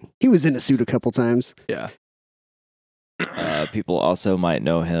 Yeah. But he was in a suit a couple times. yeah. People also might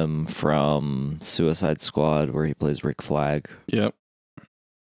know him from Suicide Squad, where he plays Rick Flag. Yep.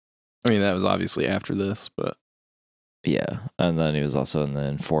 I mean, that was obviously after this, but Yeah, and then he was also in The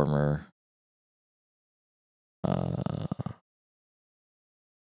Informer.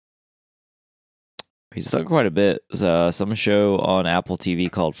 He's done quite a bit. Some show on Apple TV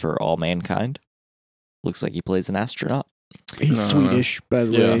called For All Mankind. Looks like he plays an astronaut. He's Swedish, by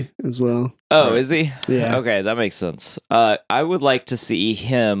the Yeah. way, as well. Oh, Right. is he? Yeah. Okay, that makes sense. I would like to see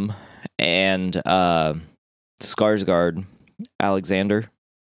him and Skarsgård, Alexander.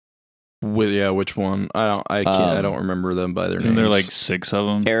 which one? I don't remember them by their names. Isn't there like 6 of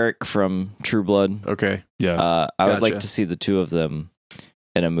them? Eric from True Blood. Okay. Yeah. I would like Gotcha. to see the two of them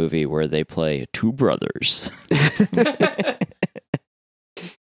in a movie where they play two brothers.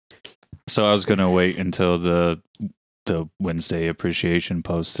 So I was gonna wait until the Wednesday appreciation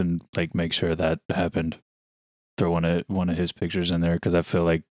post and like make sure that happened. Throw one of his pictures in there because I feel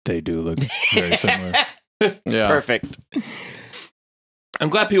like they do look very similar. Yeah. Perfect. I'm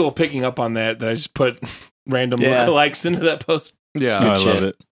glad people are picking up on that I just put random Yeah. lookalikes into that post. Yeah. I love shit.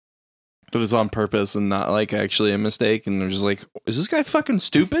 it. But it's on purpose and not like actually a mistake. And they're just like, is this guy fucking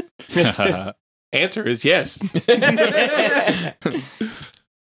stupid? Answer is yes.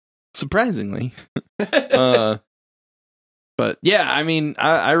 Surprisingly. But yeah, I mean,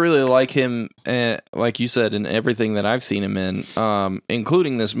 I really like him, like you said, in everything that I've seen him in,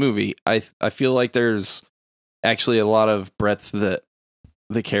 including this movie. I feel like there's actually a lot of breadth that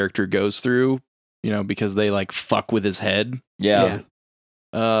the character goes through, because they like fuck with his head Yeah.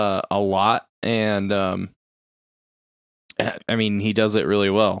 a lot, and I mean, he does it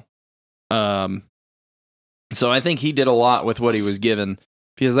really well. So I think he did a lot with what he was given,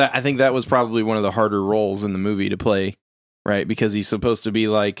 because I think that was probably one of the harder roles in the movie to play, right? Because he's supposed to be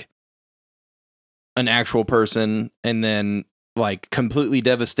like an actual person, and then like completely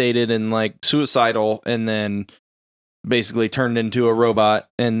devastated and like suicidal, and then basically turned into a robot,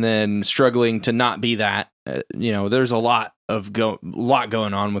 and then struggling to not be that. There's a lot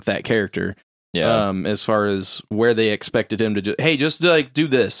going on with that character. Yeah. As far as where they expected him to just like do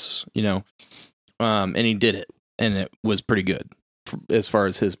this, and he did it, and it was pretty good as far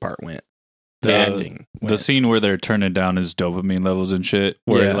as his part went. The acting, The scene where they're turning down his dopamine levels and shit,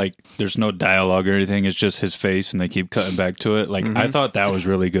 where Yeah. like there's no dialogue or anything, it's just his face and they keep cutting back to it. Like I Mhm. thought that was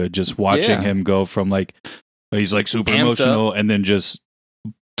really good, just watching Yeah. him go from like he's like super Amped emotional and then just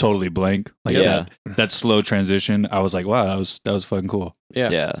totally blank. Like Yeah. that slow transition. I was like, wow, that was fucking cool.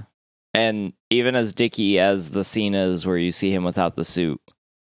 yeah, Yeah. And even as dicky as the scene is where you see him without the suit,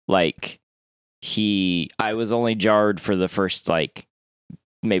 like I was only jarred for the first like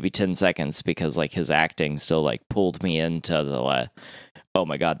maybe 10 seconds because like his acting still like pulled me into the oh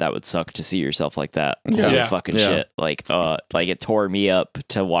my god, that would suck to see yourself like that. Yeah. Holy Yeah. fucking Yeah. shit. Like it tore me up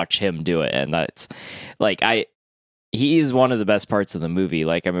to watch him do it. And that's like he is one of the best parts of the movie.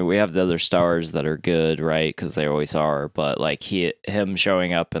 Like, I mean, we have the other stars that are good, right? Because they always are. But like him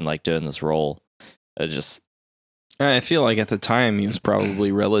showing up and like doing this role, it just I feel like at the time he was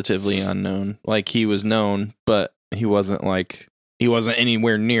probably relatively unknown. Like he was known, but he wasn't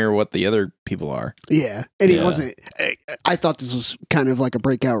anywhere near what the other people are. Yeah. And he Yeah. wasn't. I thought this was kind of like a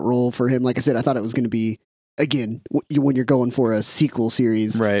breakout role for him. Like I said, I thought it was going to be, again, when you're going for a sequel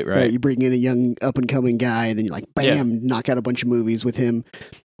series. Right. You bring in a young up and coming guy, and then you like, bam, knock out a bunch of movies with him.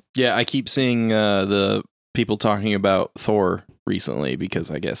 Yeah, I keep seeing the people talking about Thor recently because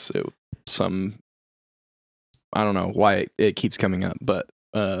I guess I don't know why it keeps coming up, but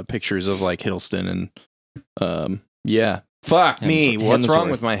pictures of like Hiddleston and yeah. Fuck me. What's wrong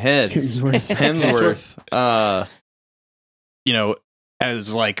Hemsworth. with my head? Hemsworth. Hemsworth.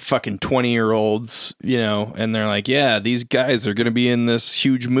 as like fucking 20-year-olds, you know, and they're like, yeah, these guys are going to be in this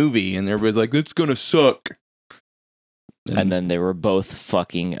huge movie. And everybody's like, it's going to suck. And then they were both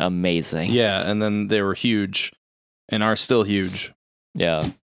fucking amazing. Yeah. And then they were huge and are still huge. Yeah.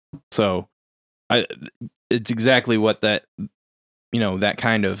 So it's exactly what that, you know, that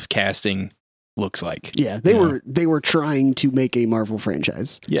kind of casting looks like. Yeah, they were trying to make a Marvel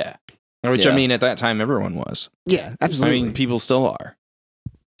franchise. Yeah. Which, Yeah. I mean, at that time, everyone was. Yeah, absolutely. I mean, people still are.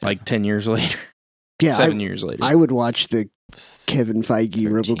 Like 10 years later. yeah, 7 years later. I would watch the Kevin Feige 13.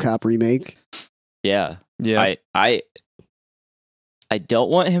 RoboCop remake. Yeah. yeah. I don't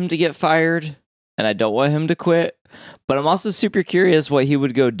want him to get fired and I don't want him to quit, but I'm also super curious what he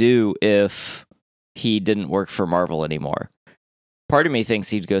would go do if he didn't work for Marvel anymore. Part of me thinks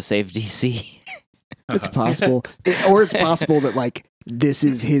he'd go save DC. It's possible, or it's possible that like this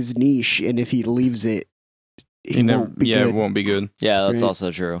is his niche, and if he leaves it, he won't be it good. won't be good. Yeah, that's Right.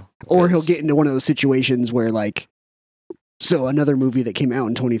 also true. Or he'll 'Cause- get into one of those situations where like, so another movie that came out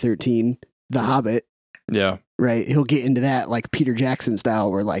in 2013, The Hobbit. Yeah. Right, he'll get into that like Peter Jackson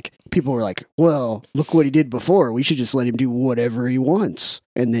style, where like people were like, "Well, look what he did before. We should just let him do whatever he wants."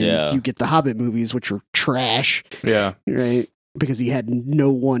 And then Yeah. you get the Hobbit movies, which were trash, Yeah. right? Because he had no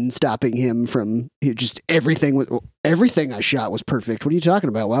one stopping him from everything. Everything I shot was perfect. What are you talking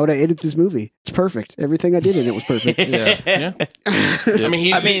about? Why would I edit this movie? It's perfect. Everything I did in it was perfect. Yeah. I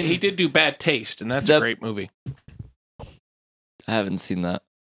mean, I he did do Bad Taste, and that's The- a great movie. I haven't seen that.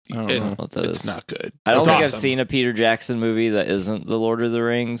 I don't It- know. What that It's is. not good. I don't It's think I've awesome. seen a Peter Jackson movie that isn't The Lord of the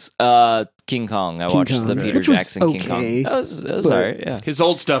Rings. King Kong. I King watched Kong, the right. Peter Which was Jackson King okay, Kong. That was but- alright, yeah. His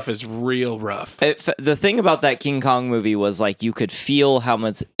old stuff is real rough. The thing about that King Kong movie was like you could feel how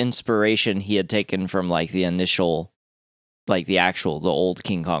much inspiration he had taken from like the initial, like the old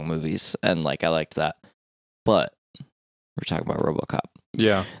King Kong movies, and like I liked that. But we're talking about RoboCop,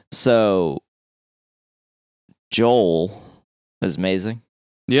 Yeah. so Joel is amazing.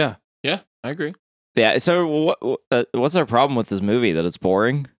 Yeah. Yeah, I agree. Yeah. So what's our problem with this movie? That it's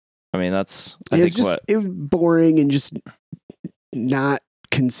boring. I mean, that's I It was think just what. it was boring and just not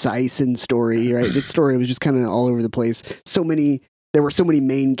concise in story. Right, the story was just kind of all over the place. There were so many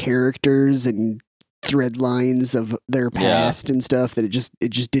main characters and thread lines of their past and stuff that it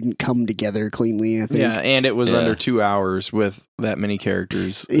just didn't come together cleanly. I think. Yeah. And it was Yeah. under 2 hours with that many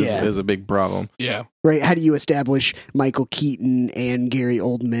characters Yeah. is a big problem. Yeah. Right? How do you establish Michael Keaton and Gary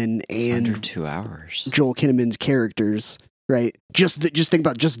Oldman Under and 2 hours. Joel Kinnaman's characters? Right? Just think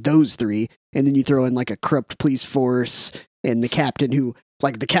about just those three, and then you throw in like a corrupt police force and the captain who.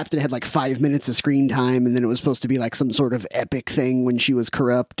 Like the captain had like 5 minutes of screen time, and then it was supposed to be like some sort of epic thing when she was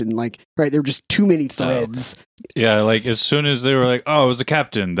corrupt, and like right, there were just too many threads. Yeah, like as soon as they were like, "Oh, it was the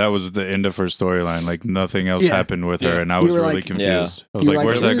captain," that was the end of her storyline. Like nothing else Yeah. happened with Yeah. her, and I You was were really like- confused. I was You like, were like,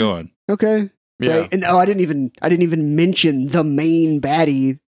 "Where's that "Eh." going?" Okay, Yeah. right, and I didn't even mention the main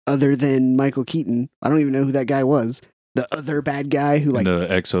baddie other than Michael Keaton. I don't even know who that guy was. The other bad guy who like The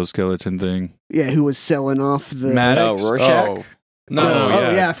exoskeleton thing. who was selling off the Maddox? Rorschach? Oh. No. Oh,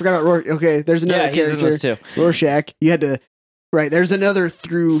 yeah. yeah. I forgot about Rorschach. Okay, there's another Yeah, he's in character, this too. Rorschach. You had to there's another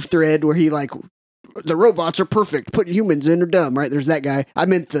through thread where he like the robots are perfect, putting humans in are dumb, right? There's that guy. I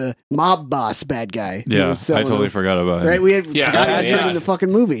meant the mob boss bad guy. who Yeah, was I selling totally off- forgot about him. Right, we had Yeah, forgot yeah, about him yeah. in the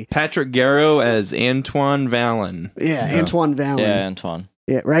fucking movie. Patrick Garrow as Antoine Vallon. Yeah, Yeah. Antoine Vallon. Yeah, Antoine.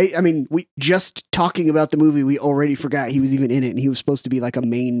 Yeah, right. I mean, we just talking about the movie, we already forgot he was even in it, and he was supposed to be like a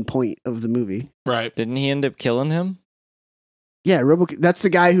main point of the movie. Right. Didn't he end up killing him? Yeah, that's the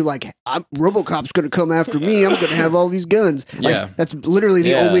guy who like RoboCop's going to come after me. I'm going to have all these guns. Like, Yeah. that's literally the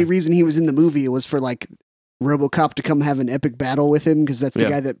Yeah. only reason he was in the movie was for like RoboCop to come have an epic battle with him because that's the Yeah.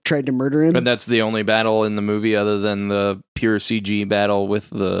 guy that tried to murder him. But that's the only battle in the movie other than the pure CG battle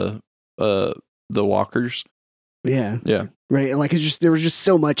with the walkers. Yeah, Yeah. right. And like it's just there was just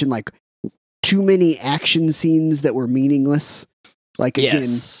so much and like too many action scenes that were meaningless. Like again,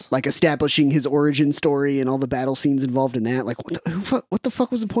 Yes. like establishing his origin story and all the battle scenes involved in that. Like what the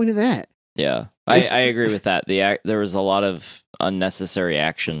fuck was the point of that? Yeah, It's- I agree with that. There was a lot of unnecessary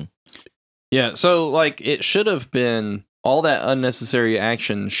action. Yeah, so like it should have been all that unnecessary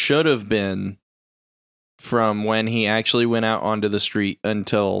action should have been from when he actually went out onto the street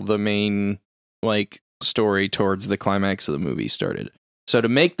until the main like story towards the climax of the movie started. So to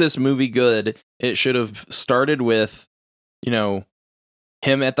make this movie good, it should have started with, you know,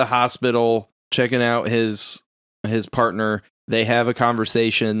 him at the hospital checking out his partner. They have a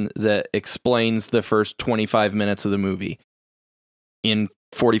conversation that explains the first 25 minutes of the movie in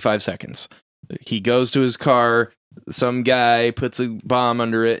 45 seconds. He goes to his car, some guy puts a bomb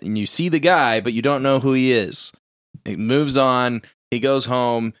under it, and you see the guy, but you don't know who he is. It moves on. He goes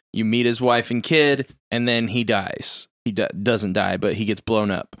home, you meet his wife and kid, and then he dies. He doesn't die, but he gets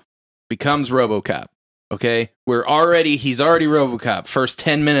blown up. Becomes RoboCop. Okay? He's already RoboCop. First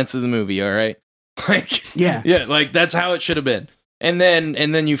 10 minutes of the movie, all right? Like, Yeah. yeah, like that's how it should have been. And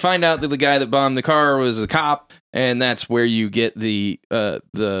then you find out that the guy that bombed the car was a cop, and that's where you get the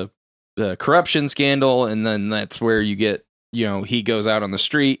corruption scandal, and then that's where you get, he goes out on the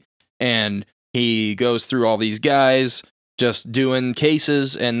street and he goes through all these guys just doing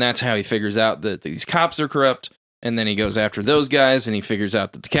cases, and that's how he figures out that these cops are corrupt, and then he goes after those guys and he figures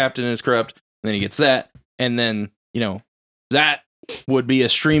out that the captain is corrupt, and then he gets that, and then, that would be a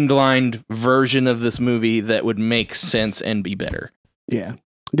streamlined version of this movie that would make sense and be better. Yeah.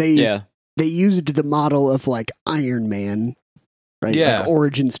 They used the model of like Iron Man, right? Yeah. Like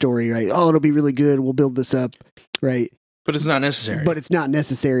origin story, right? Oh, it'll be really good. We'll build this up, right? But it's not necessary. But it's not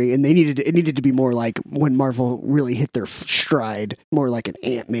necessary, and it needed to be more like when Marvel really hit their stride, more like an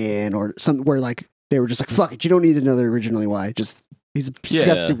Ant-Man or something where like they were just like, fuck it, you don't need to know the originally why. Just he's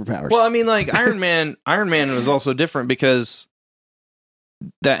got superpowers. Well, I mean, like Iron Man was also different because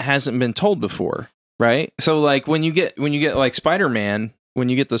that hasn't been told before, right? So like when you get like Spider-Man, when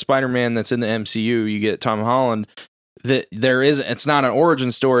you get the Spider-Man that's in the MCU, you get Tom Holland, it's not an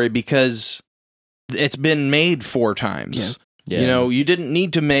origin story because it's been made 4 times. Yeah. You didn't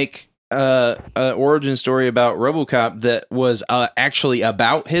need to make an origin story about RoboCop that was actually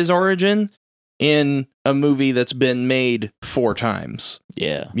about his origin in a movie that's been made 4 times.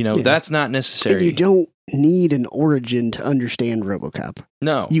 Yeah. That's not necessary. And you don't need an origin to understand RoboCop.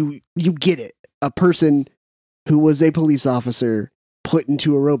 No. You get it. A person who was a police officer put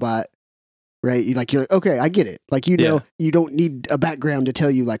into a robot, right? You're like, okay, I get it. Like, you don't need a background to tell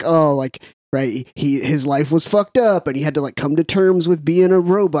you like, oh, like, right, his life was fucked up and he had to like come to terms with being a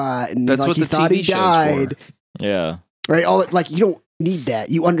robot, and that's like what he the thought TV he show's died. for. Yeah. Right? You don't need that.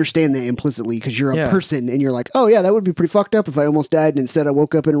 You understand that implicitly because you're a Yeah. person and you're like, oh yeah, that would be pretty fucked up if I almost died and instead I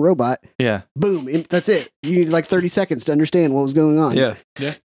woke up in a robot. Yeah. Boom. That's it. You need like 30 seconds to understand what was going on. Yeah.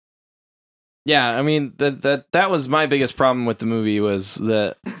 Yeah. Yeah, I mean that was my biggest problem with the movie, was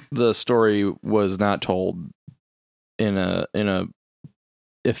that the story was not told in a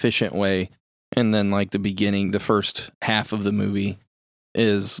efficient way, and then like the first half of the movie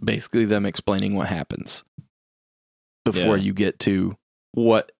is basically them explaining what happens before you get to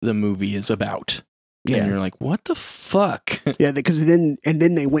what the movie is about. Yeah. And you're like, what the fuck? Yeah, because then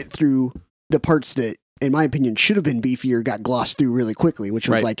they went through the parts that, in my opinion, should have been beefier, got glossed through really quickly, which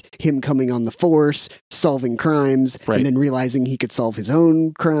was Right. like him coming on the force, solving crimes, Right. and then realizing he could solve his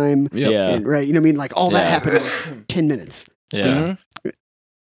own crime. Yeah. And, right, you know what I mean? Like all that Yeah. happened in like 10 minutes. Yeah. Mhm.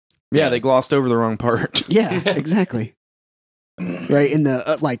 Yeah, they glossed over the wrong part. Yeah, exactly. Right, and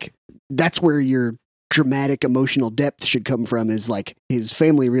the that's where your dramatic emotional depth should come from, is like his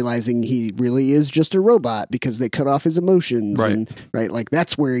family realizing he really is just a robot because they cut off his emotions. Right. And right, like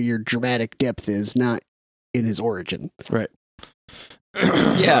that's where your dramatic depth is, not in his origin. Right.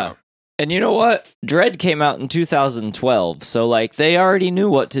 Yeah. And you know what? Dread came out in 2012, so like they already knew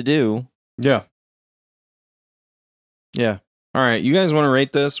what to do. Yeah. Yeah. All right, you guys want to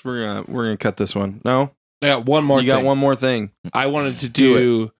rate this? We're gonna cut this one. No, I got one more. you got thing. one more thing. I wanted to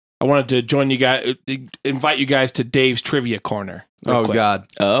Do I wanted to join you guys, invite you guys to Dave's Trivia Corner. real Oh quick. God,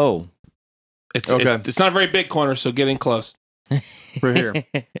 Oh. It's Okay. It's not a very big corner, so get in close. we're here.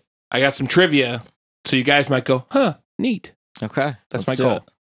 I got some trivia, so you guys might go, huh, neat. Okay. That's let's my do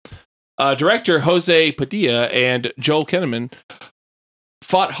goal. Director Jose Padilla and Joel Kinnaman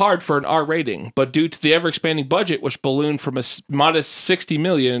fought hard for an R rating, but due to the ever-expanding budget, which ballooned from a modest $60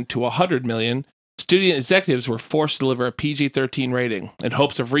 million to $100 million, studio executives were forced to deliver a PG-13 rating in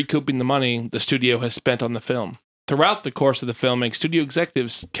hopes of recouping the money the studio has spent on the film. Throughout the course of the filming, studio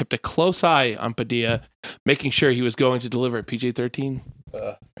executives kept a close eye on Padilla, making sure he was going to deliver a PG-13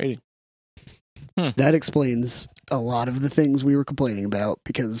 rating. That explains a lot of the things we were complaining about,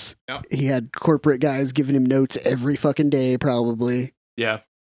 because Yep. he had corporate guys giving him notes every fucking day, probably Yeah.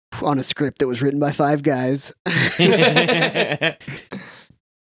 on a script that was written by 5 guys. it.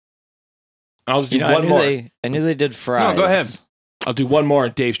 I'll just do You know, one more. I knew they did fries. go ahead. I'll do one more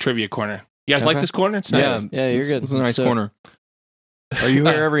at Dave's Trivia Corner. You guys like Okay. this corner? It's nice. Yeah, you're good. It's a nice Let's do it. corner. Are you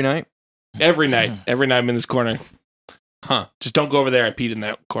here every night? Every night. Every night I'm in this corner. Huh. Just don't go over there. I peed in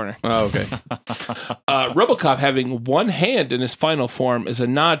that corner. Oh, okay. RoboCop having one hand in his final form is a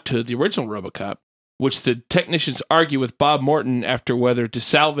nod to the original RoboCop, which the technicians argue with Bob Morton after whether to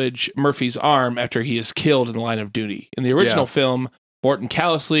salvage Murphy's arm after he is killed in the line of duty. In the original film, Morton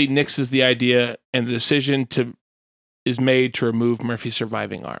callously nixes the idea, and the decision is made to remove Murphy's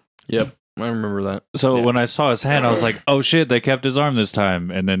surviving arm. Yep. I remember that. So Yeah. when I saw his hand, I was like, "Oh shit, they kept his arm this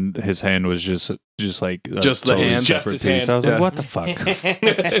time." And then his hand was just like Just the hand? Just separate his piece. hand. I was Yeah. like, "What the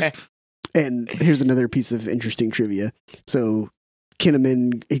fuck?" And here's another piece of interesting trivia. So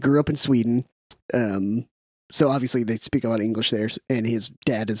Kinnaman, he grew up in Sweden. So obviously they speak a lot of English there, and his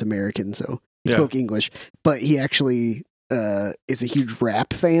dad is American, so he Yeah. spoke English. But he actually is a huge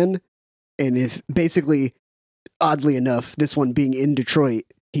rap fan, and if basically, oddly enough, this one being in Detroit,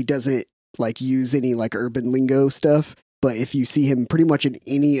 he doesn't like use any like urban lingo stuff. But if you see him pretty much in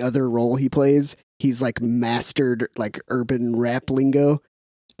any other role he plays, he's like mastered like urban rap lingo.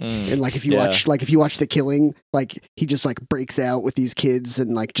 Mm. And like if you Yeah. watch The Killing, like he just like breaks out with these kids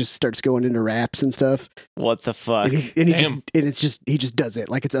and like just starts going into raps and stuff. What the fuck? And he just does it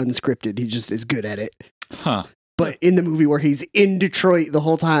like it's unscripted. He just is good at it. Huh. But in the movie where he's in Detroit the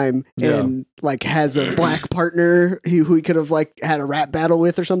whole time and like has a black partner who he could have like had a rap battle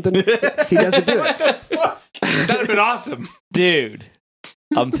with or something, he doesn't do What it. the fuck? That'd have been awesome. Dude,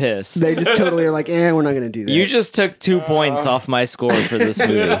 I'm pissed. They just totally are like, we're not gonna do that. You just took 2 points off my score for this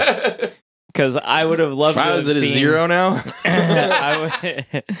movie because I would have loved. Wow, to is have it a seen, 0 now?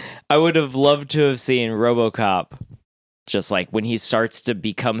 I would have loved to have seen RoboCop, just like when he starts to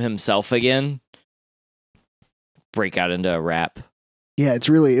become himself again, break out into a rap. Yeah, it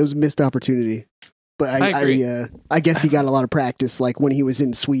was a missed opportunity. But I agree. I guess he got a lot of practice. Like when he was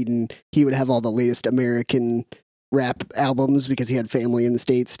in Sweden, he would have all the latest American rap albums because he had family in the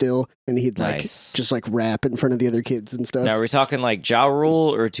States still, and he'd like Nice. just like rap in front of the other kids and stuff. Now, are we talking like Ja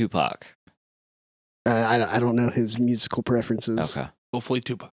Rule or Tupac? I don't know his musical preferences. Okay. Hopefully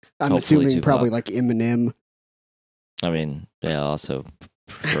Tupac. I'm Hopefully assuming Tupac. probably like Eminem. I mean, yeah, also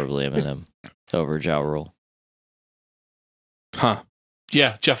preferably Eminem over Ja Rule. Huh.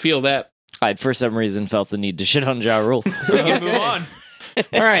 Yeah, I feel that. I, for some reason, felt the need to shit on Ja Rule. We can move on.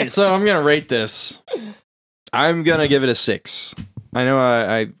 All right, so I'm gonna rate this. I'm gonna give it a 6. I know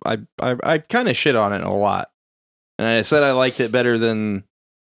I kind of shit on it a lot, and I said I liked it better than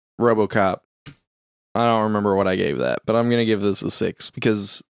RoboCop. I don't remember what I gave that, but I'm gonna give this a 6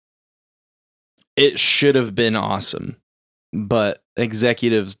 because it should have been awesome, but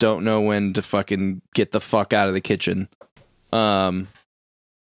executives don't know when to fucking get the fuck out of the kitchen, and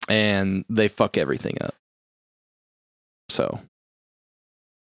they fuck everything up. So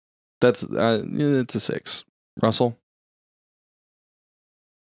that's it's a 6. Russell?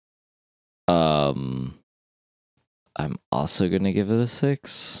 I'm also gonna give it a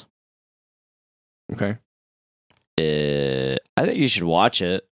 6. Okay. I think you should watch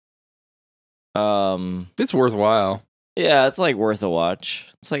it. It's worthwhile. Yeah, it's like worth a watch.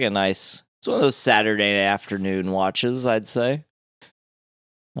 It's like it's one of those Saturday afternoon watches, I'd say.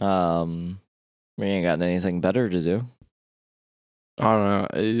 We ain't got anything better to do. I don't know.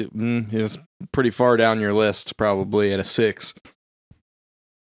 It's pretty far down your list, probably at a 6.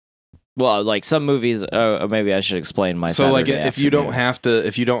 Well, like some movies, maybe I should explain my. So, like, Saturday if you don't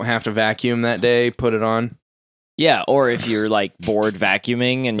afternoon. have to vacuum that day, put it on. Yeah, or if you're like bored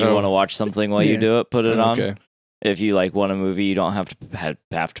vacuuming and you Oh. want to watch something while you Yeah. do it, put it on. Okay. If you like want a movie you don't have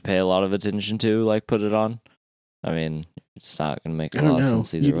to pay a lot of attention to, like put it on. I mean, it's not going to make a I lot don't of know.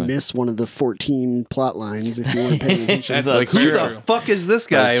 sense either You'd way. miss one of the 14 plot lines if you weren't paying attention. That's Like, who true. the fuck is this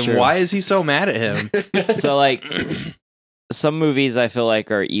guy, That's and true. why is he so mad at him? So like some movies I feel like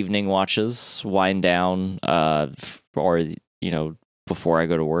are evening watches, wind down, or before I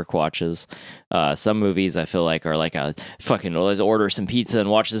go to work watches. Some movies I feel like are like a fucking let's order some pizza and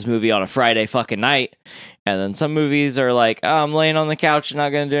watch this movie on a Friday fucking night. And then some movies are like, I'm laying on the couch and not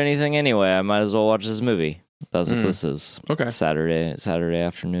gonna do anything anyway. I might as well watch this movie. That's what this is. Okay. Saturday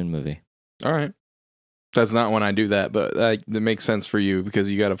afternoon movie. All right. That's not when I do that, but that makes sense for you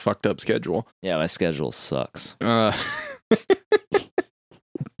because you got a fucked up schedule. Yeah, my schedule sucks.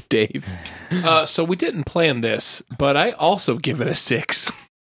 Dave. So we didn't plan this, but I also give it a 6.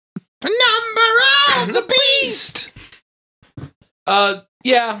 Number of the beast.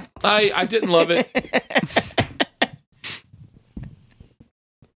 Yeah, I didn't love it.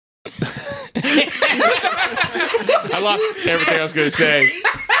 I lost everything I was going to say.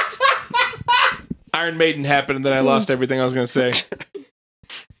 Iron Maiden happened, and then I lost everything I was going to say.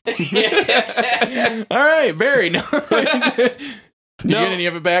 All right, Barry. No. You No. get any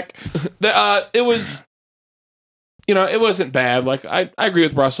of it back? It was, it wasn't bad. Like I agree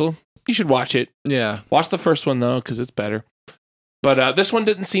with Russell. You should watch it. Yeah. Watch the first one though, because it's better. But this one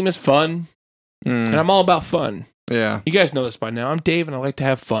didn't seem as fun, and I'm all about fun. Yeah. You guys know this by now. I'm Dave, and I like to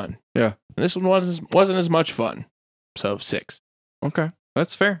have fun. Yeah. And this one wasn't as much fun. So 6. Okay.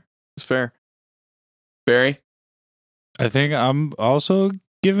 That's fair. That's fair. Barry? I think I'm also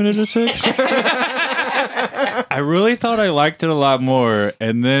giving it a 6. I really thought I liked it a lot more,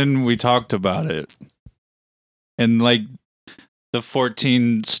 and then we talked about it. And like the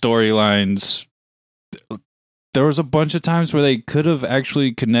 14 storylines, there was a bunch of times where they could have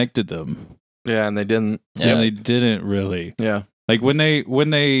actually connected them. Yeah, and they didn't. Yeah. And they didn't really. Yeah. Like when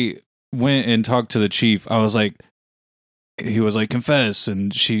they went and talked to the chief, I was like, he was like, confess,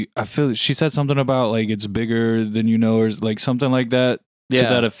 and she said something about like it's bigger than you know, or like something like that to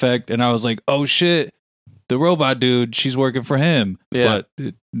that effect, and I was like, oh shit, the robot dude, she's working for him. Yeah.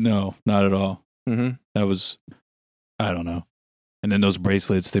 But no, not at all. Mm-hmm. That was, I don't know. And then those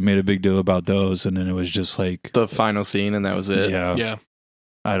bracelets, they made a big deal about those, and then it was just like The final scene, and that was it. yeah, Yeah.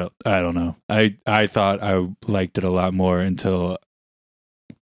 I don't know. I thought I liked it a lot more until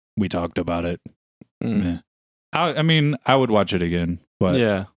we talked about it. Mm. Meh. I mean, I would watch it again, but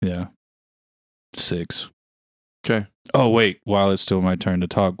Yeah. 6. Okay. Oh wait, while it's still my turn to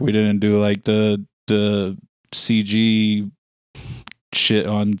talk, we didn't do like the CG shit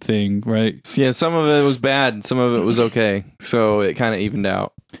on thing, right? Yeah, some of it was bad, some of it was okay. So it kind of evened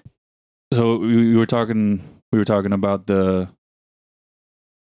out. So we were talking about the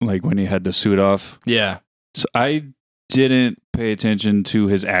like when he had the suit off. Yeah. So I didn't pay attention to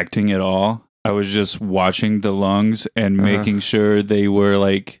his acting at all. I was just watching the lungs and making sure they were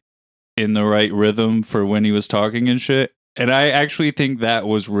like in the right rhythm for when he was talking and shit. And I actually think that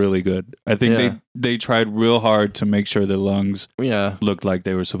was really good. I think they tried real hard to make sure the lungs looked like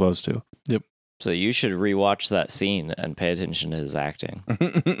they were supposed to. So you should rewatch that scene and pay attention to his acting.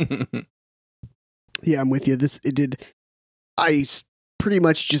 Yeah, I'm with you. I pretty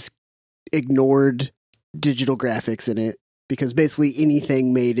much just ignored digital graphics in it because basically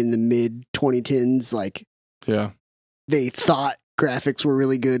anything made in the mid 2010s, like Yeah. they thought graphics were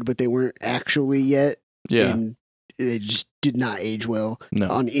really good, but they weren't actually yet. Yeah. And it just did not age well No.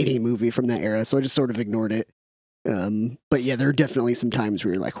 on any movie from that era. So I just sort of ignored it. But yeah, there are definitely some times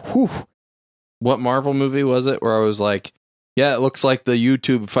where you're like, whew. What Marvel movie was it where I was like, yeah, it looks like the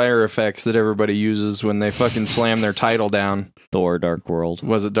YouTube fire effects that everybody uses when they fucking slam their title down. Thor: Dark World.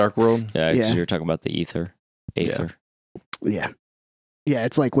 Was it Dark World? Yeah, 'cause Yeah. you're talking about the Aether. Yeah. Yeah,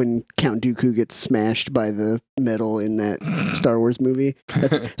 it's like when Count Dooku gets smashed by the metal in that Star Wars movie.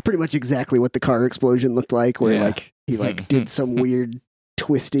 It's pretty much exactly what the car explosion looked like, where Yeah. like he like did some weird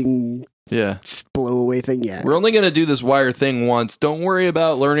twisting Yeah. blow away thing. Yeah. We're only going to do this wire thing once. Don't worry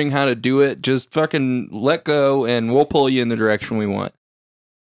about learning how to do it. Just fucking let go and we'll pull you in the direction we want.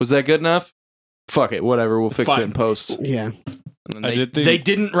 Was that good enough? Fuck it. Whatever. We'll fix it in post. Yeah. And I they, did think- they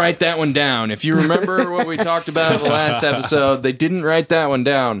didn't write that one down. If you remember what we talked about in the last episode, they didn't write that one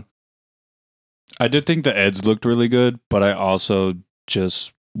down. I did think the Eds looked really good, but I also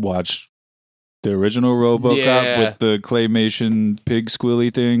just watched the original RoboCop Yeah. with the claymation pig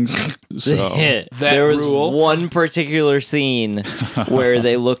squilly things. So There was rule. one particular scene where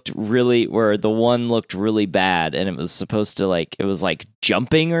the one looked really bad, and it was supposed to it was like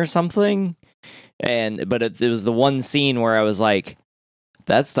jumping or something. But it was the one scene where I was like,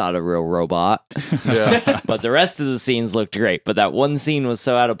 that's not a real robot. Yeah. But the rest of the scenes looked great. But that one scene was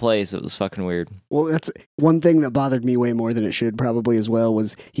so out of place, it was fucking weird. Well, that's one thing that bothered me way more than it should probably as well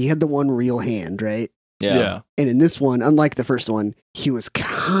was he had the one real hand, right? Yeah. And in this one, unlike the first one, he was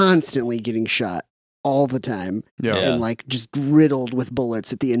constantly getting shot all the time Yeah. Yeah. and like just riddled with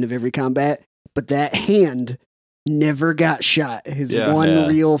bullets at the end of every combat. But that hand never got shot. His Yeah. one Yeah.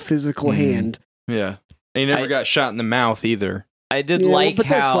 real physical Mhm. hand. Yeah. And he never I- got shot in the mouth either. I did Yeah, like but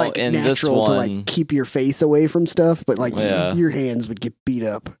how that's like in this natural to one, like keep your face away from stuff, but like Yeah. your hands would get beat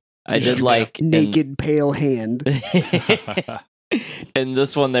up. I did Yeah. like Naked, pale hand. in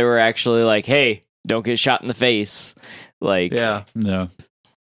this one, they were actually like, "Hey, don't get shot in the face." Like, Yeah. no.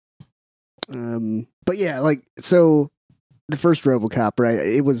 But yeah, like so the first RoboCop, right?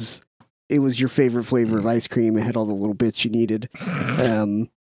 It was your favorite flavor of ice cream. It had all the little bits you needed.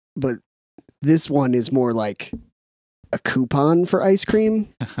 But this one is more like a coupon for ice cream,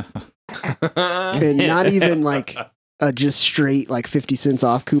 and not even like a just straight like 50 cents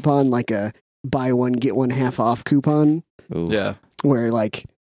off coupon, like a buy one get one half off coupon, ooh. Yeah. where like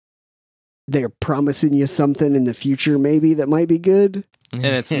they're promising you something in the future maybe that might be good. And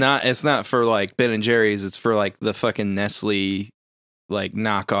it's not for like Ben and Jerry's, it's for like the fucking Nestle like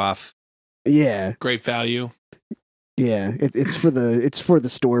knockoff. Yeah. Great value. Yeah, it's for the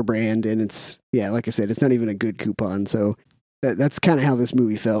store brand, and it's like I said, it's not even a good coupon. So that's kind of how this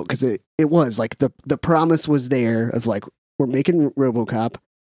movie felt, because it was like the promise was there of like, we're making RoboCop.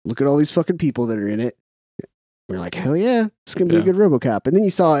 Look at all these fucking people that are in it. We're like, hell yeah, it's gonna be a good RoboCop. And then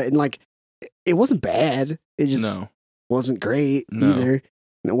you saw it, and like, it wasn't bad. It just No. wasn't great No. either.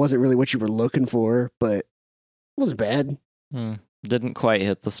 And it wasn't really what you were looking for, but it wasn't bad. Didn't quite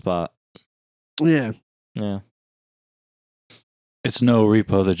hit the spot. Yeah. Yeah. It's no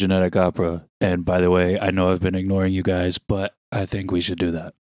Repo the Genetic Opera. And by the way, I know I've been ignoring you guys, but I think we should do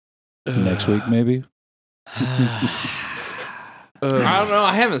that. Next week, maybe? I don't know.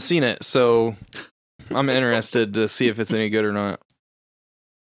 I haven't seen it, so I'm interested to see if it's any good or not.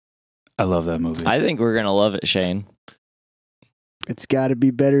 I love that movie. I think we're gonna love it, Shane. It's got to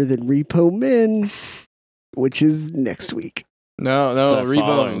be better than Repo Men, which is next week. No, The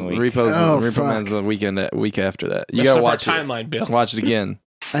following week. Repo fuck. Man's the week after that. You Messed gotta up our watch it. timeline, Bill. Watch it again.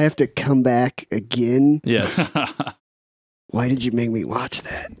 I have to come back again. Yes, Why did you make me watch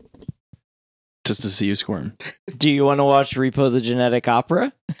that? just to see you squirm. Do you want to watch Repo the Genetic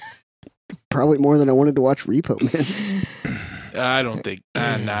Opera? Probably more than I wanted to watch Repo Man. I don't think.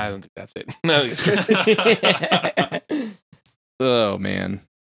 I don't think that's it. No. Oh man.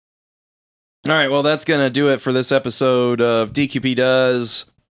 All right, well that's gonna do it for this episode of DQP Does,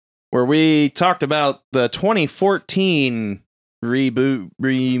 where we talked about the 2014 reboot,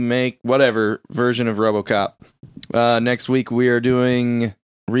 remake, whatever version of RoboCop. Next week we are doing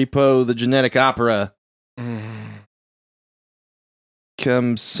Repo the Genetic Opera.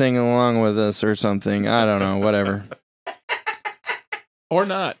 Come sing along with us or something. I don't know, whatever. Or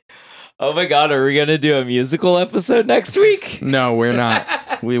not. Oh my god, are we gonna do a musical episode next week? No, we're not.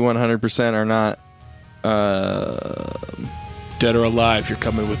 We 100% are not. Dead or alive, you're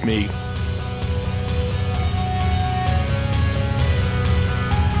coming with me.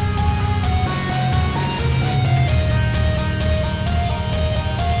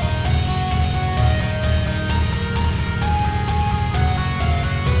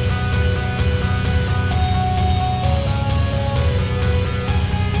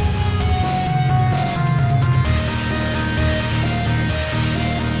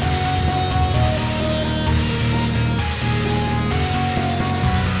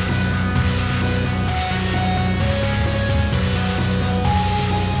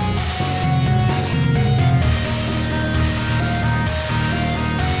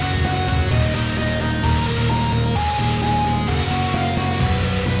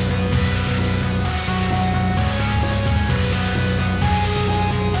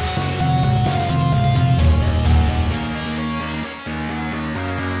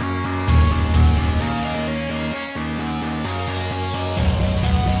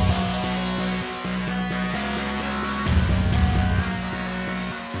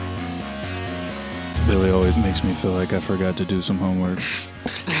 Billy always makes me feel like I forgot to do some homework.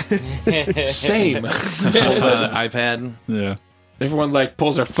 Same. Pulls out an iPad. Yeah. Everyone like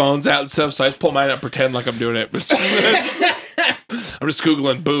pulls their phones out and stuff, so I just pull mine out and pretend like I'm doing it. I'm just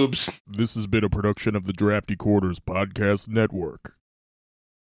Googling boobs. This has been a production of the Drafty Quarters Podcast Network.